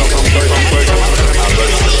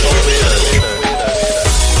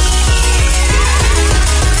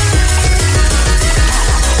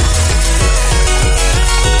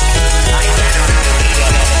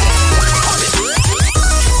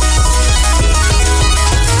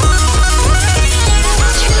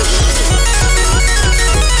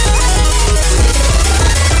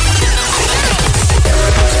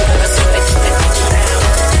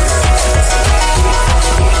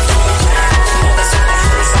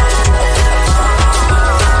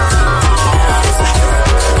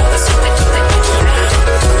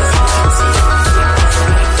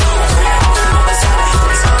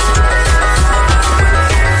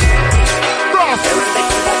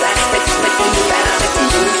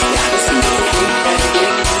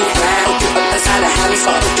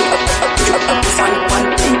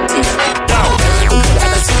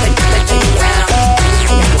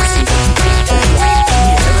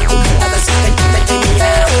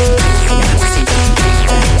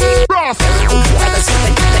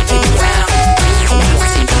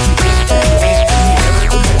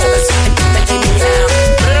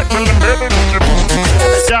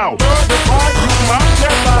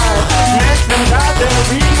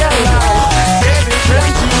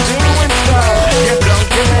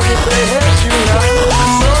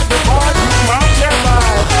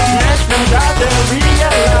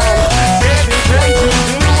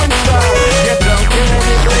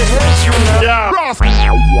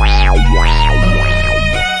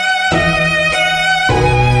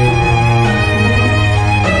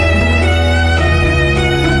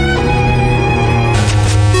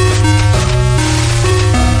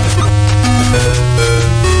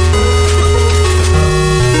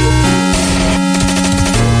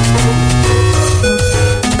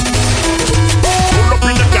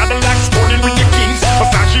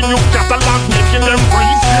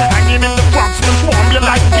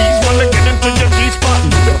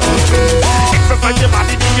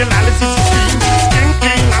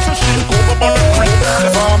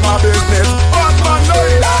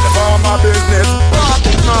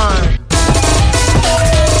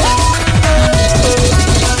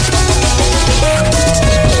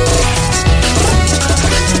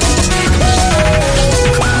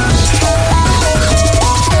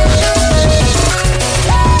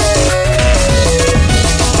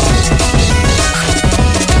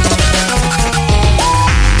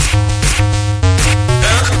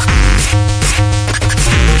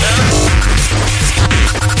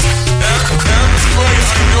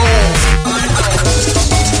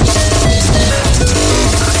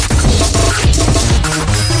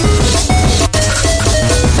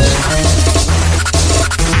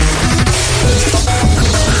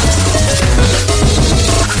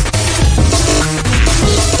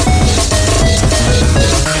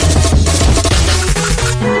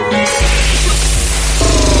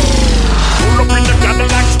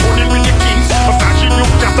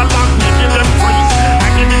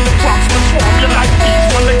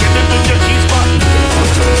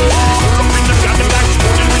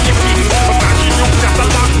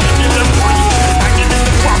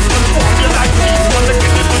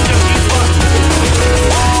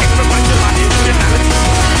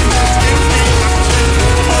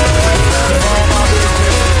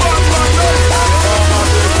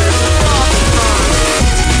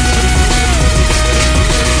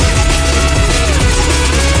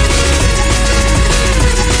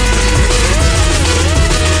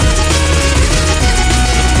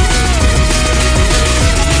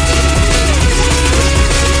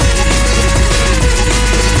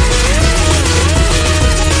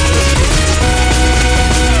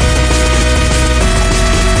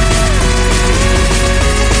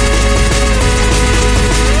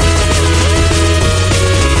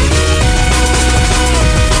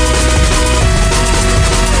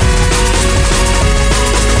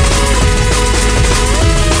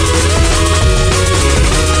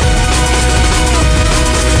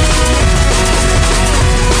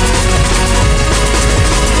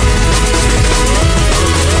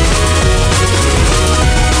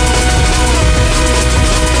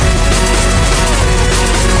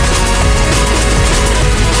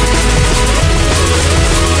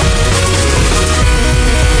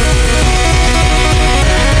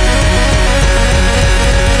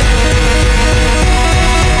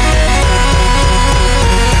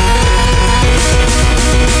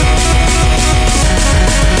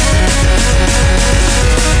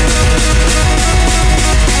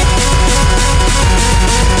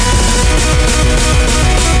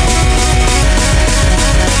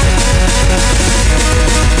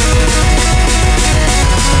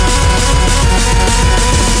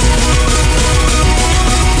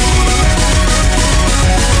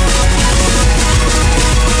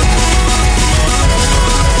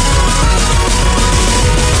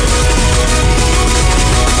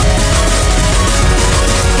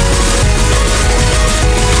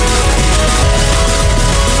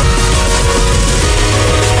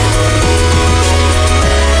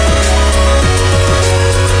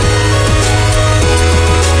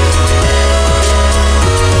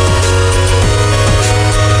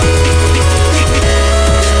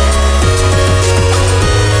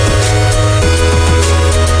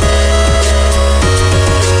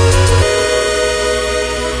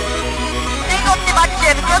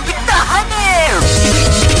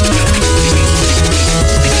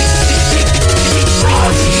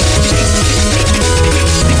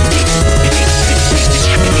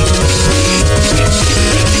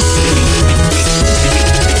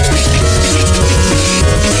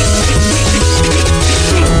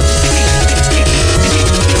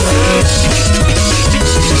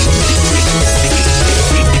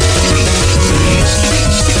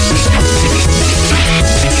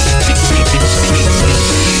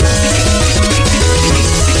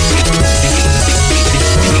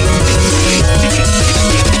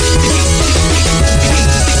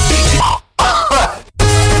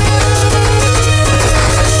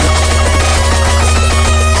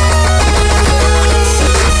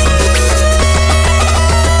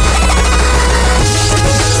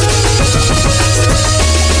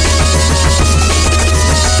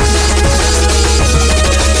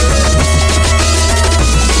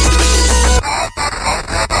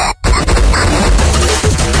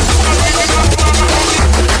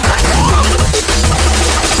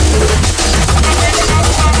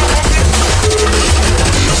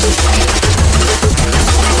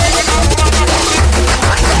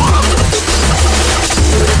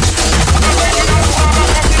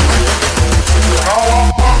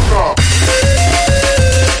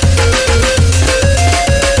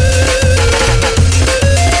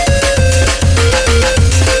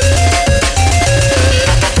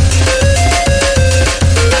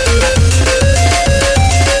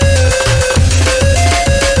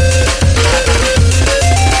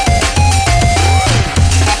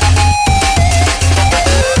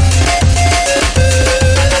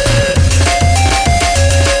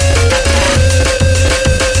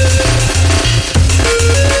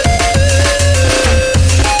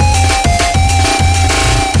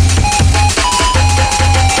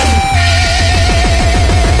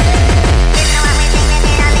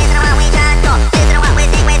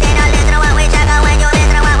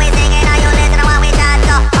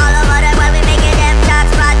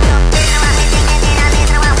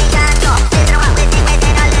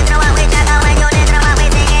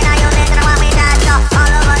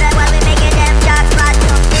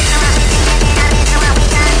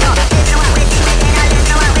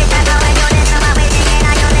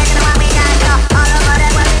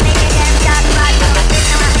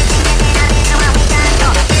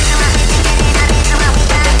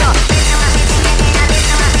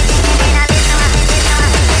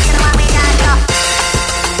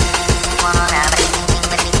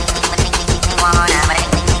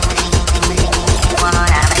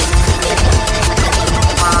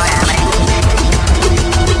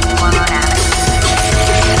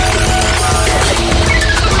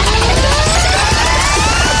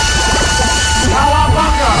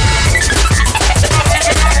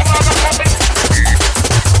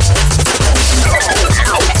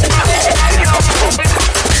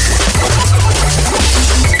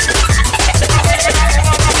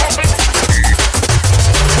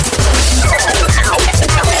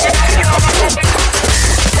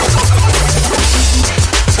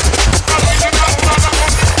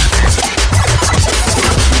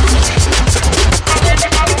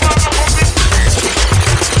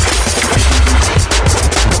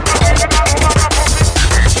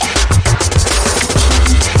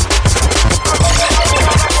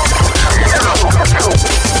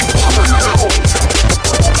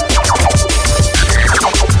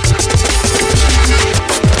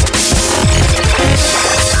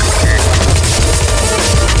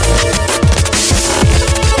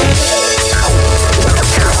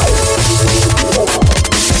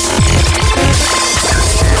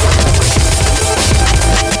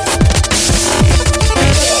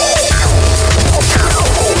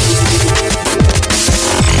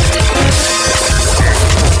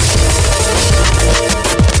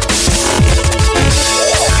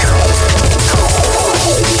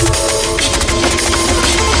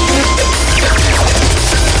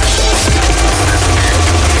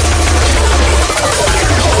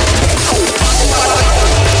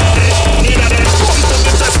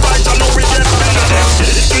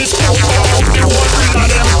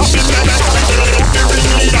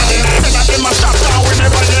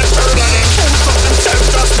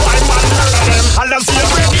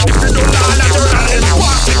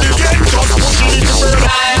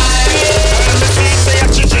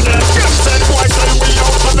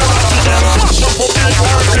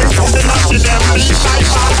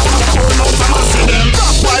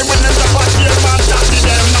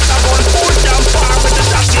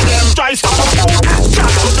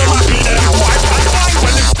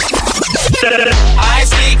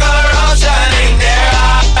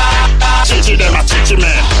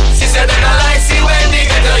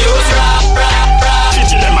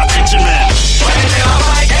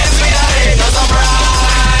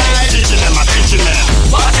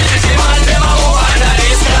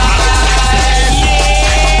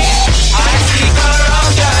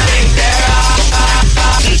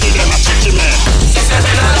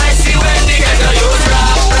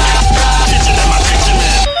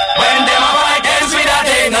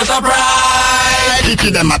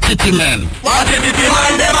Pity them a pity men. What the pity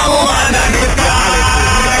man, them a woman that you cry.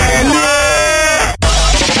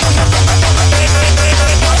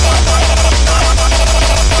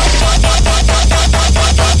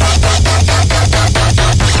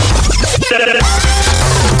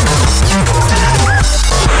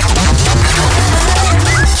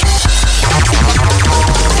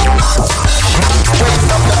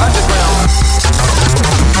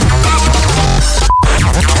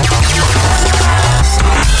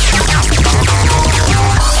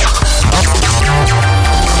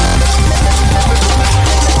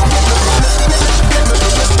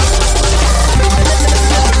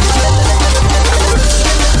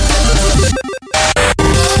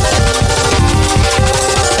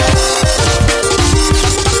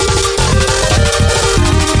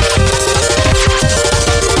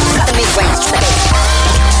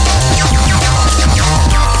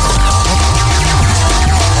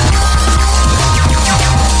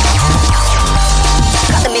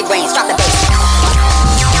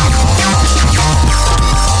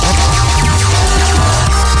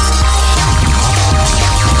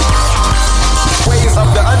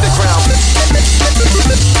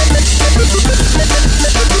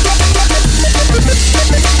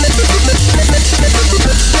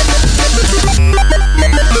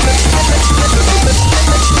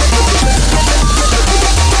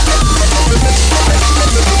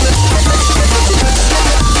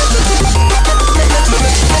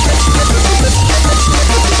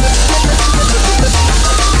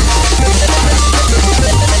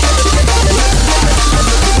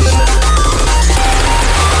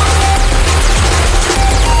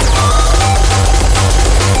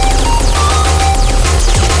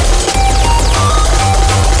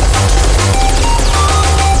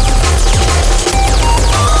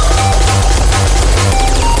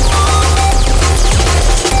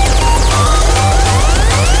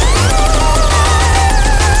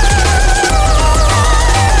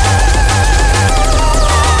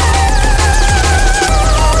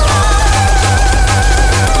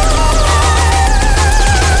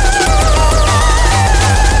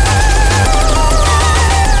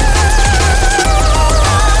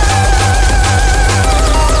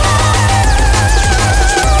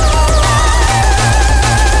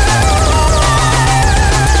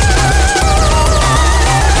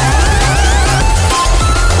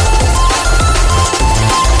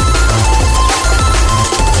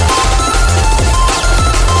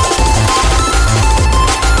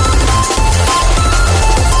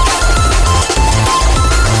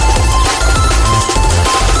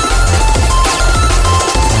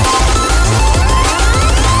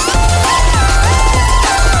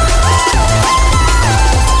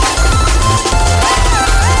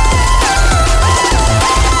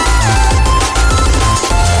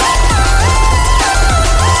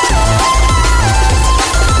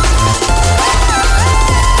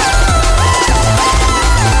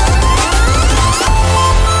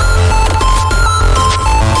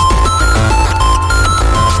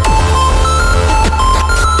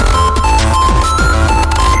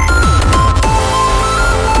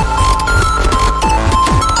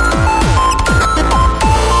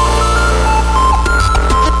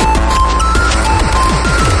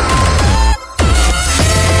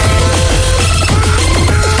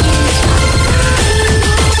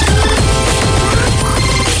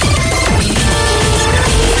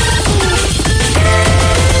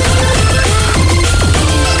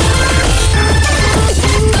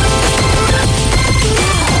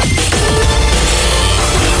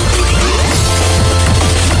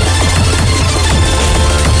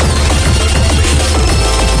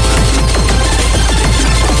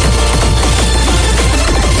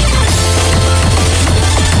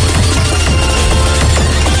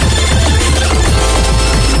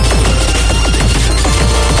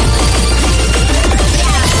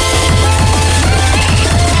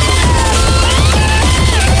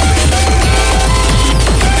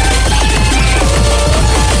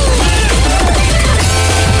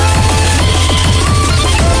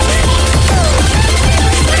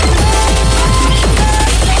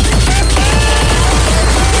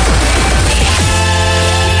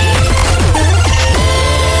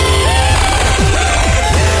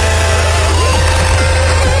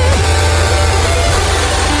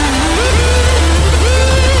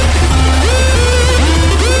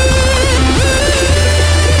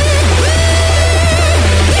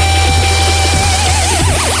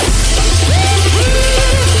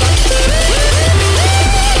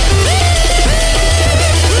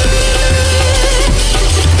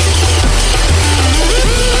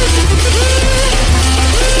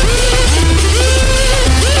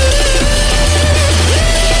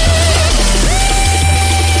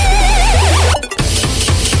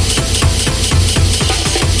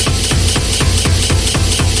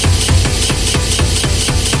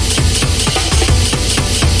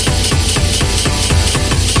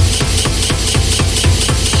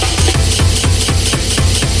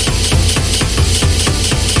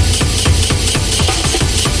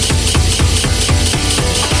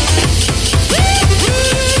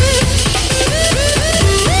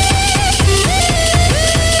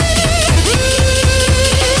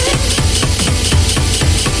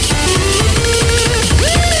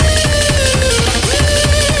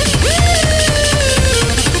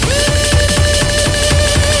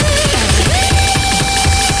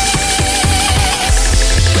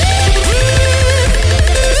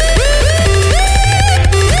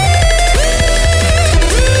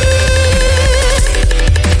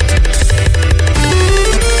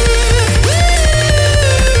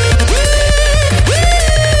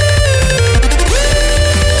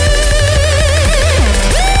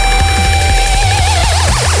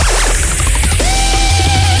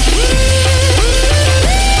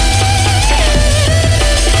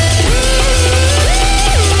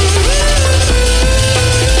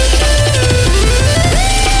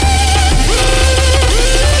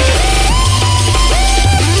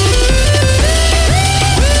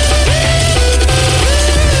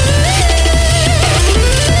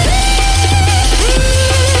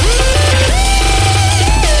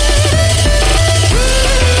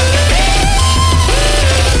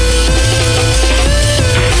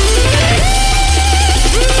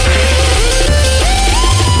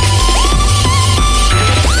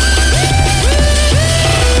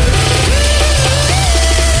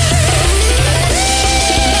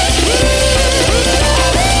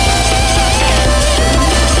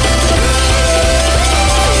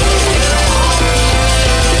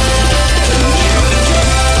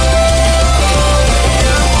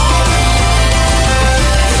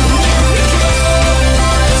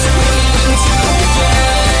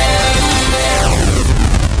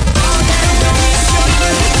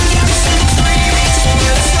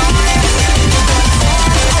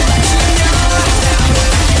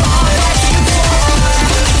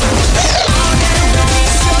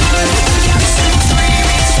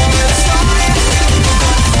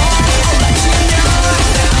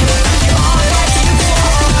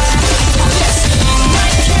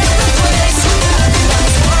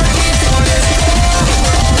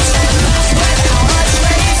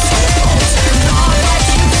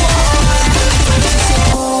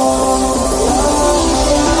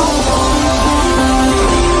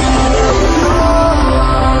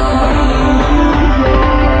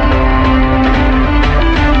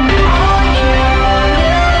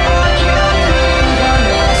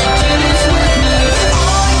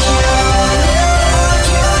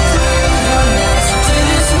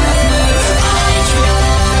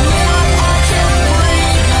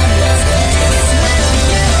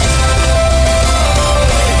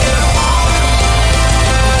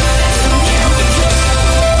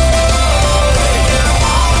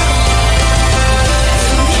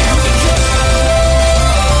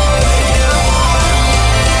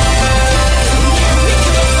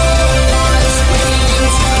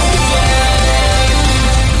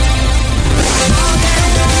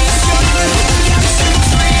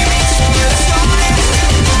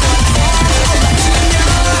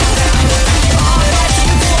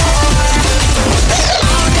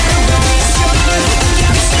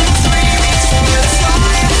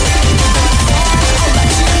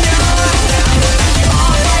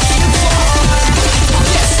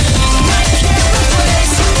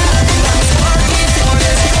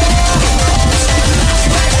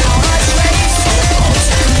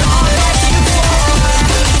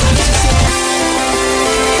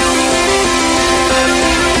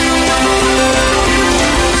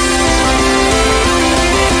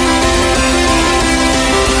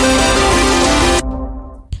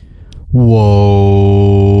 Whoa.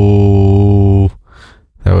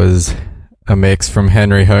 That was a mix from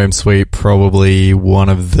Henry Home Suite, probably one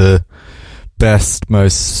of the best,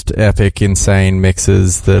 most epic, insane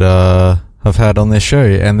mixes that I've had on this show,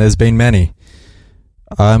 and there's been many.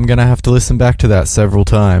 I'm going to have to listen back to that several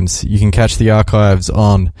times. You can catch the archives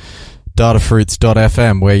on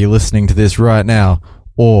datafruits.fm, where you're listening to this right now,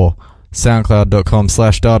 or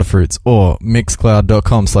soundcloud.com/datafruits, or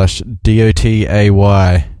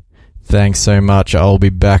mixcloud.com/Dot.AY. Thanks so much. I'll be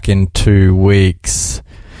back in 2 weeks.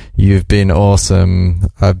 You've been awesome.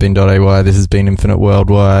 I've been Dot.AY. This has been Infinite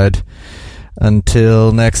Worldwide.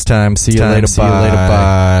 Until next time, see you later.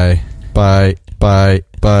 Bye. Bye. Bye.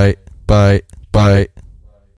 Bye. Bye. Bye.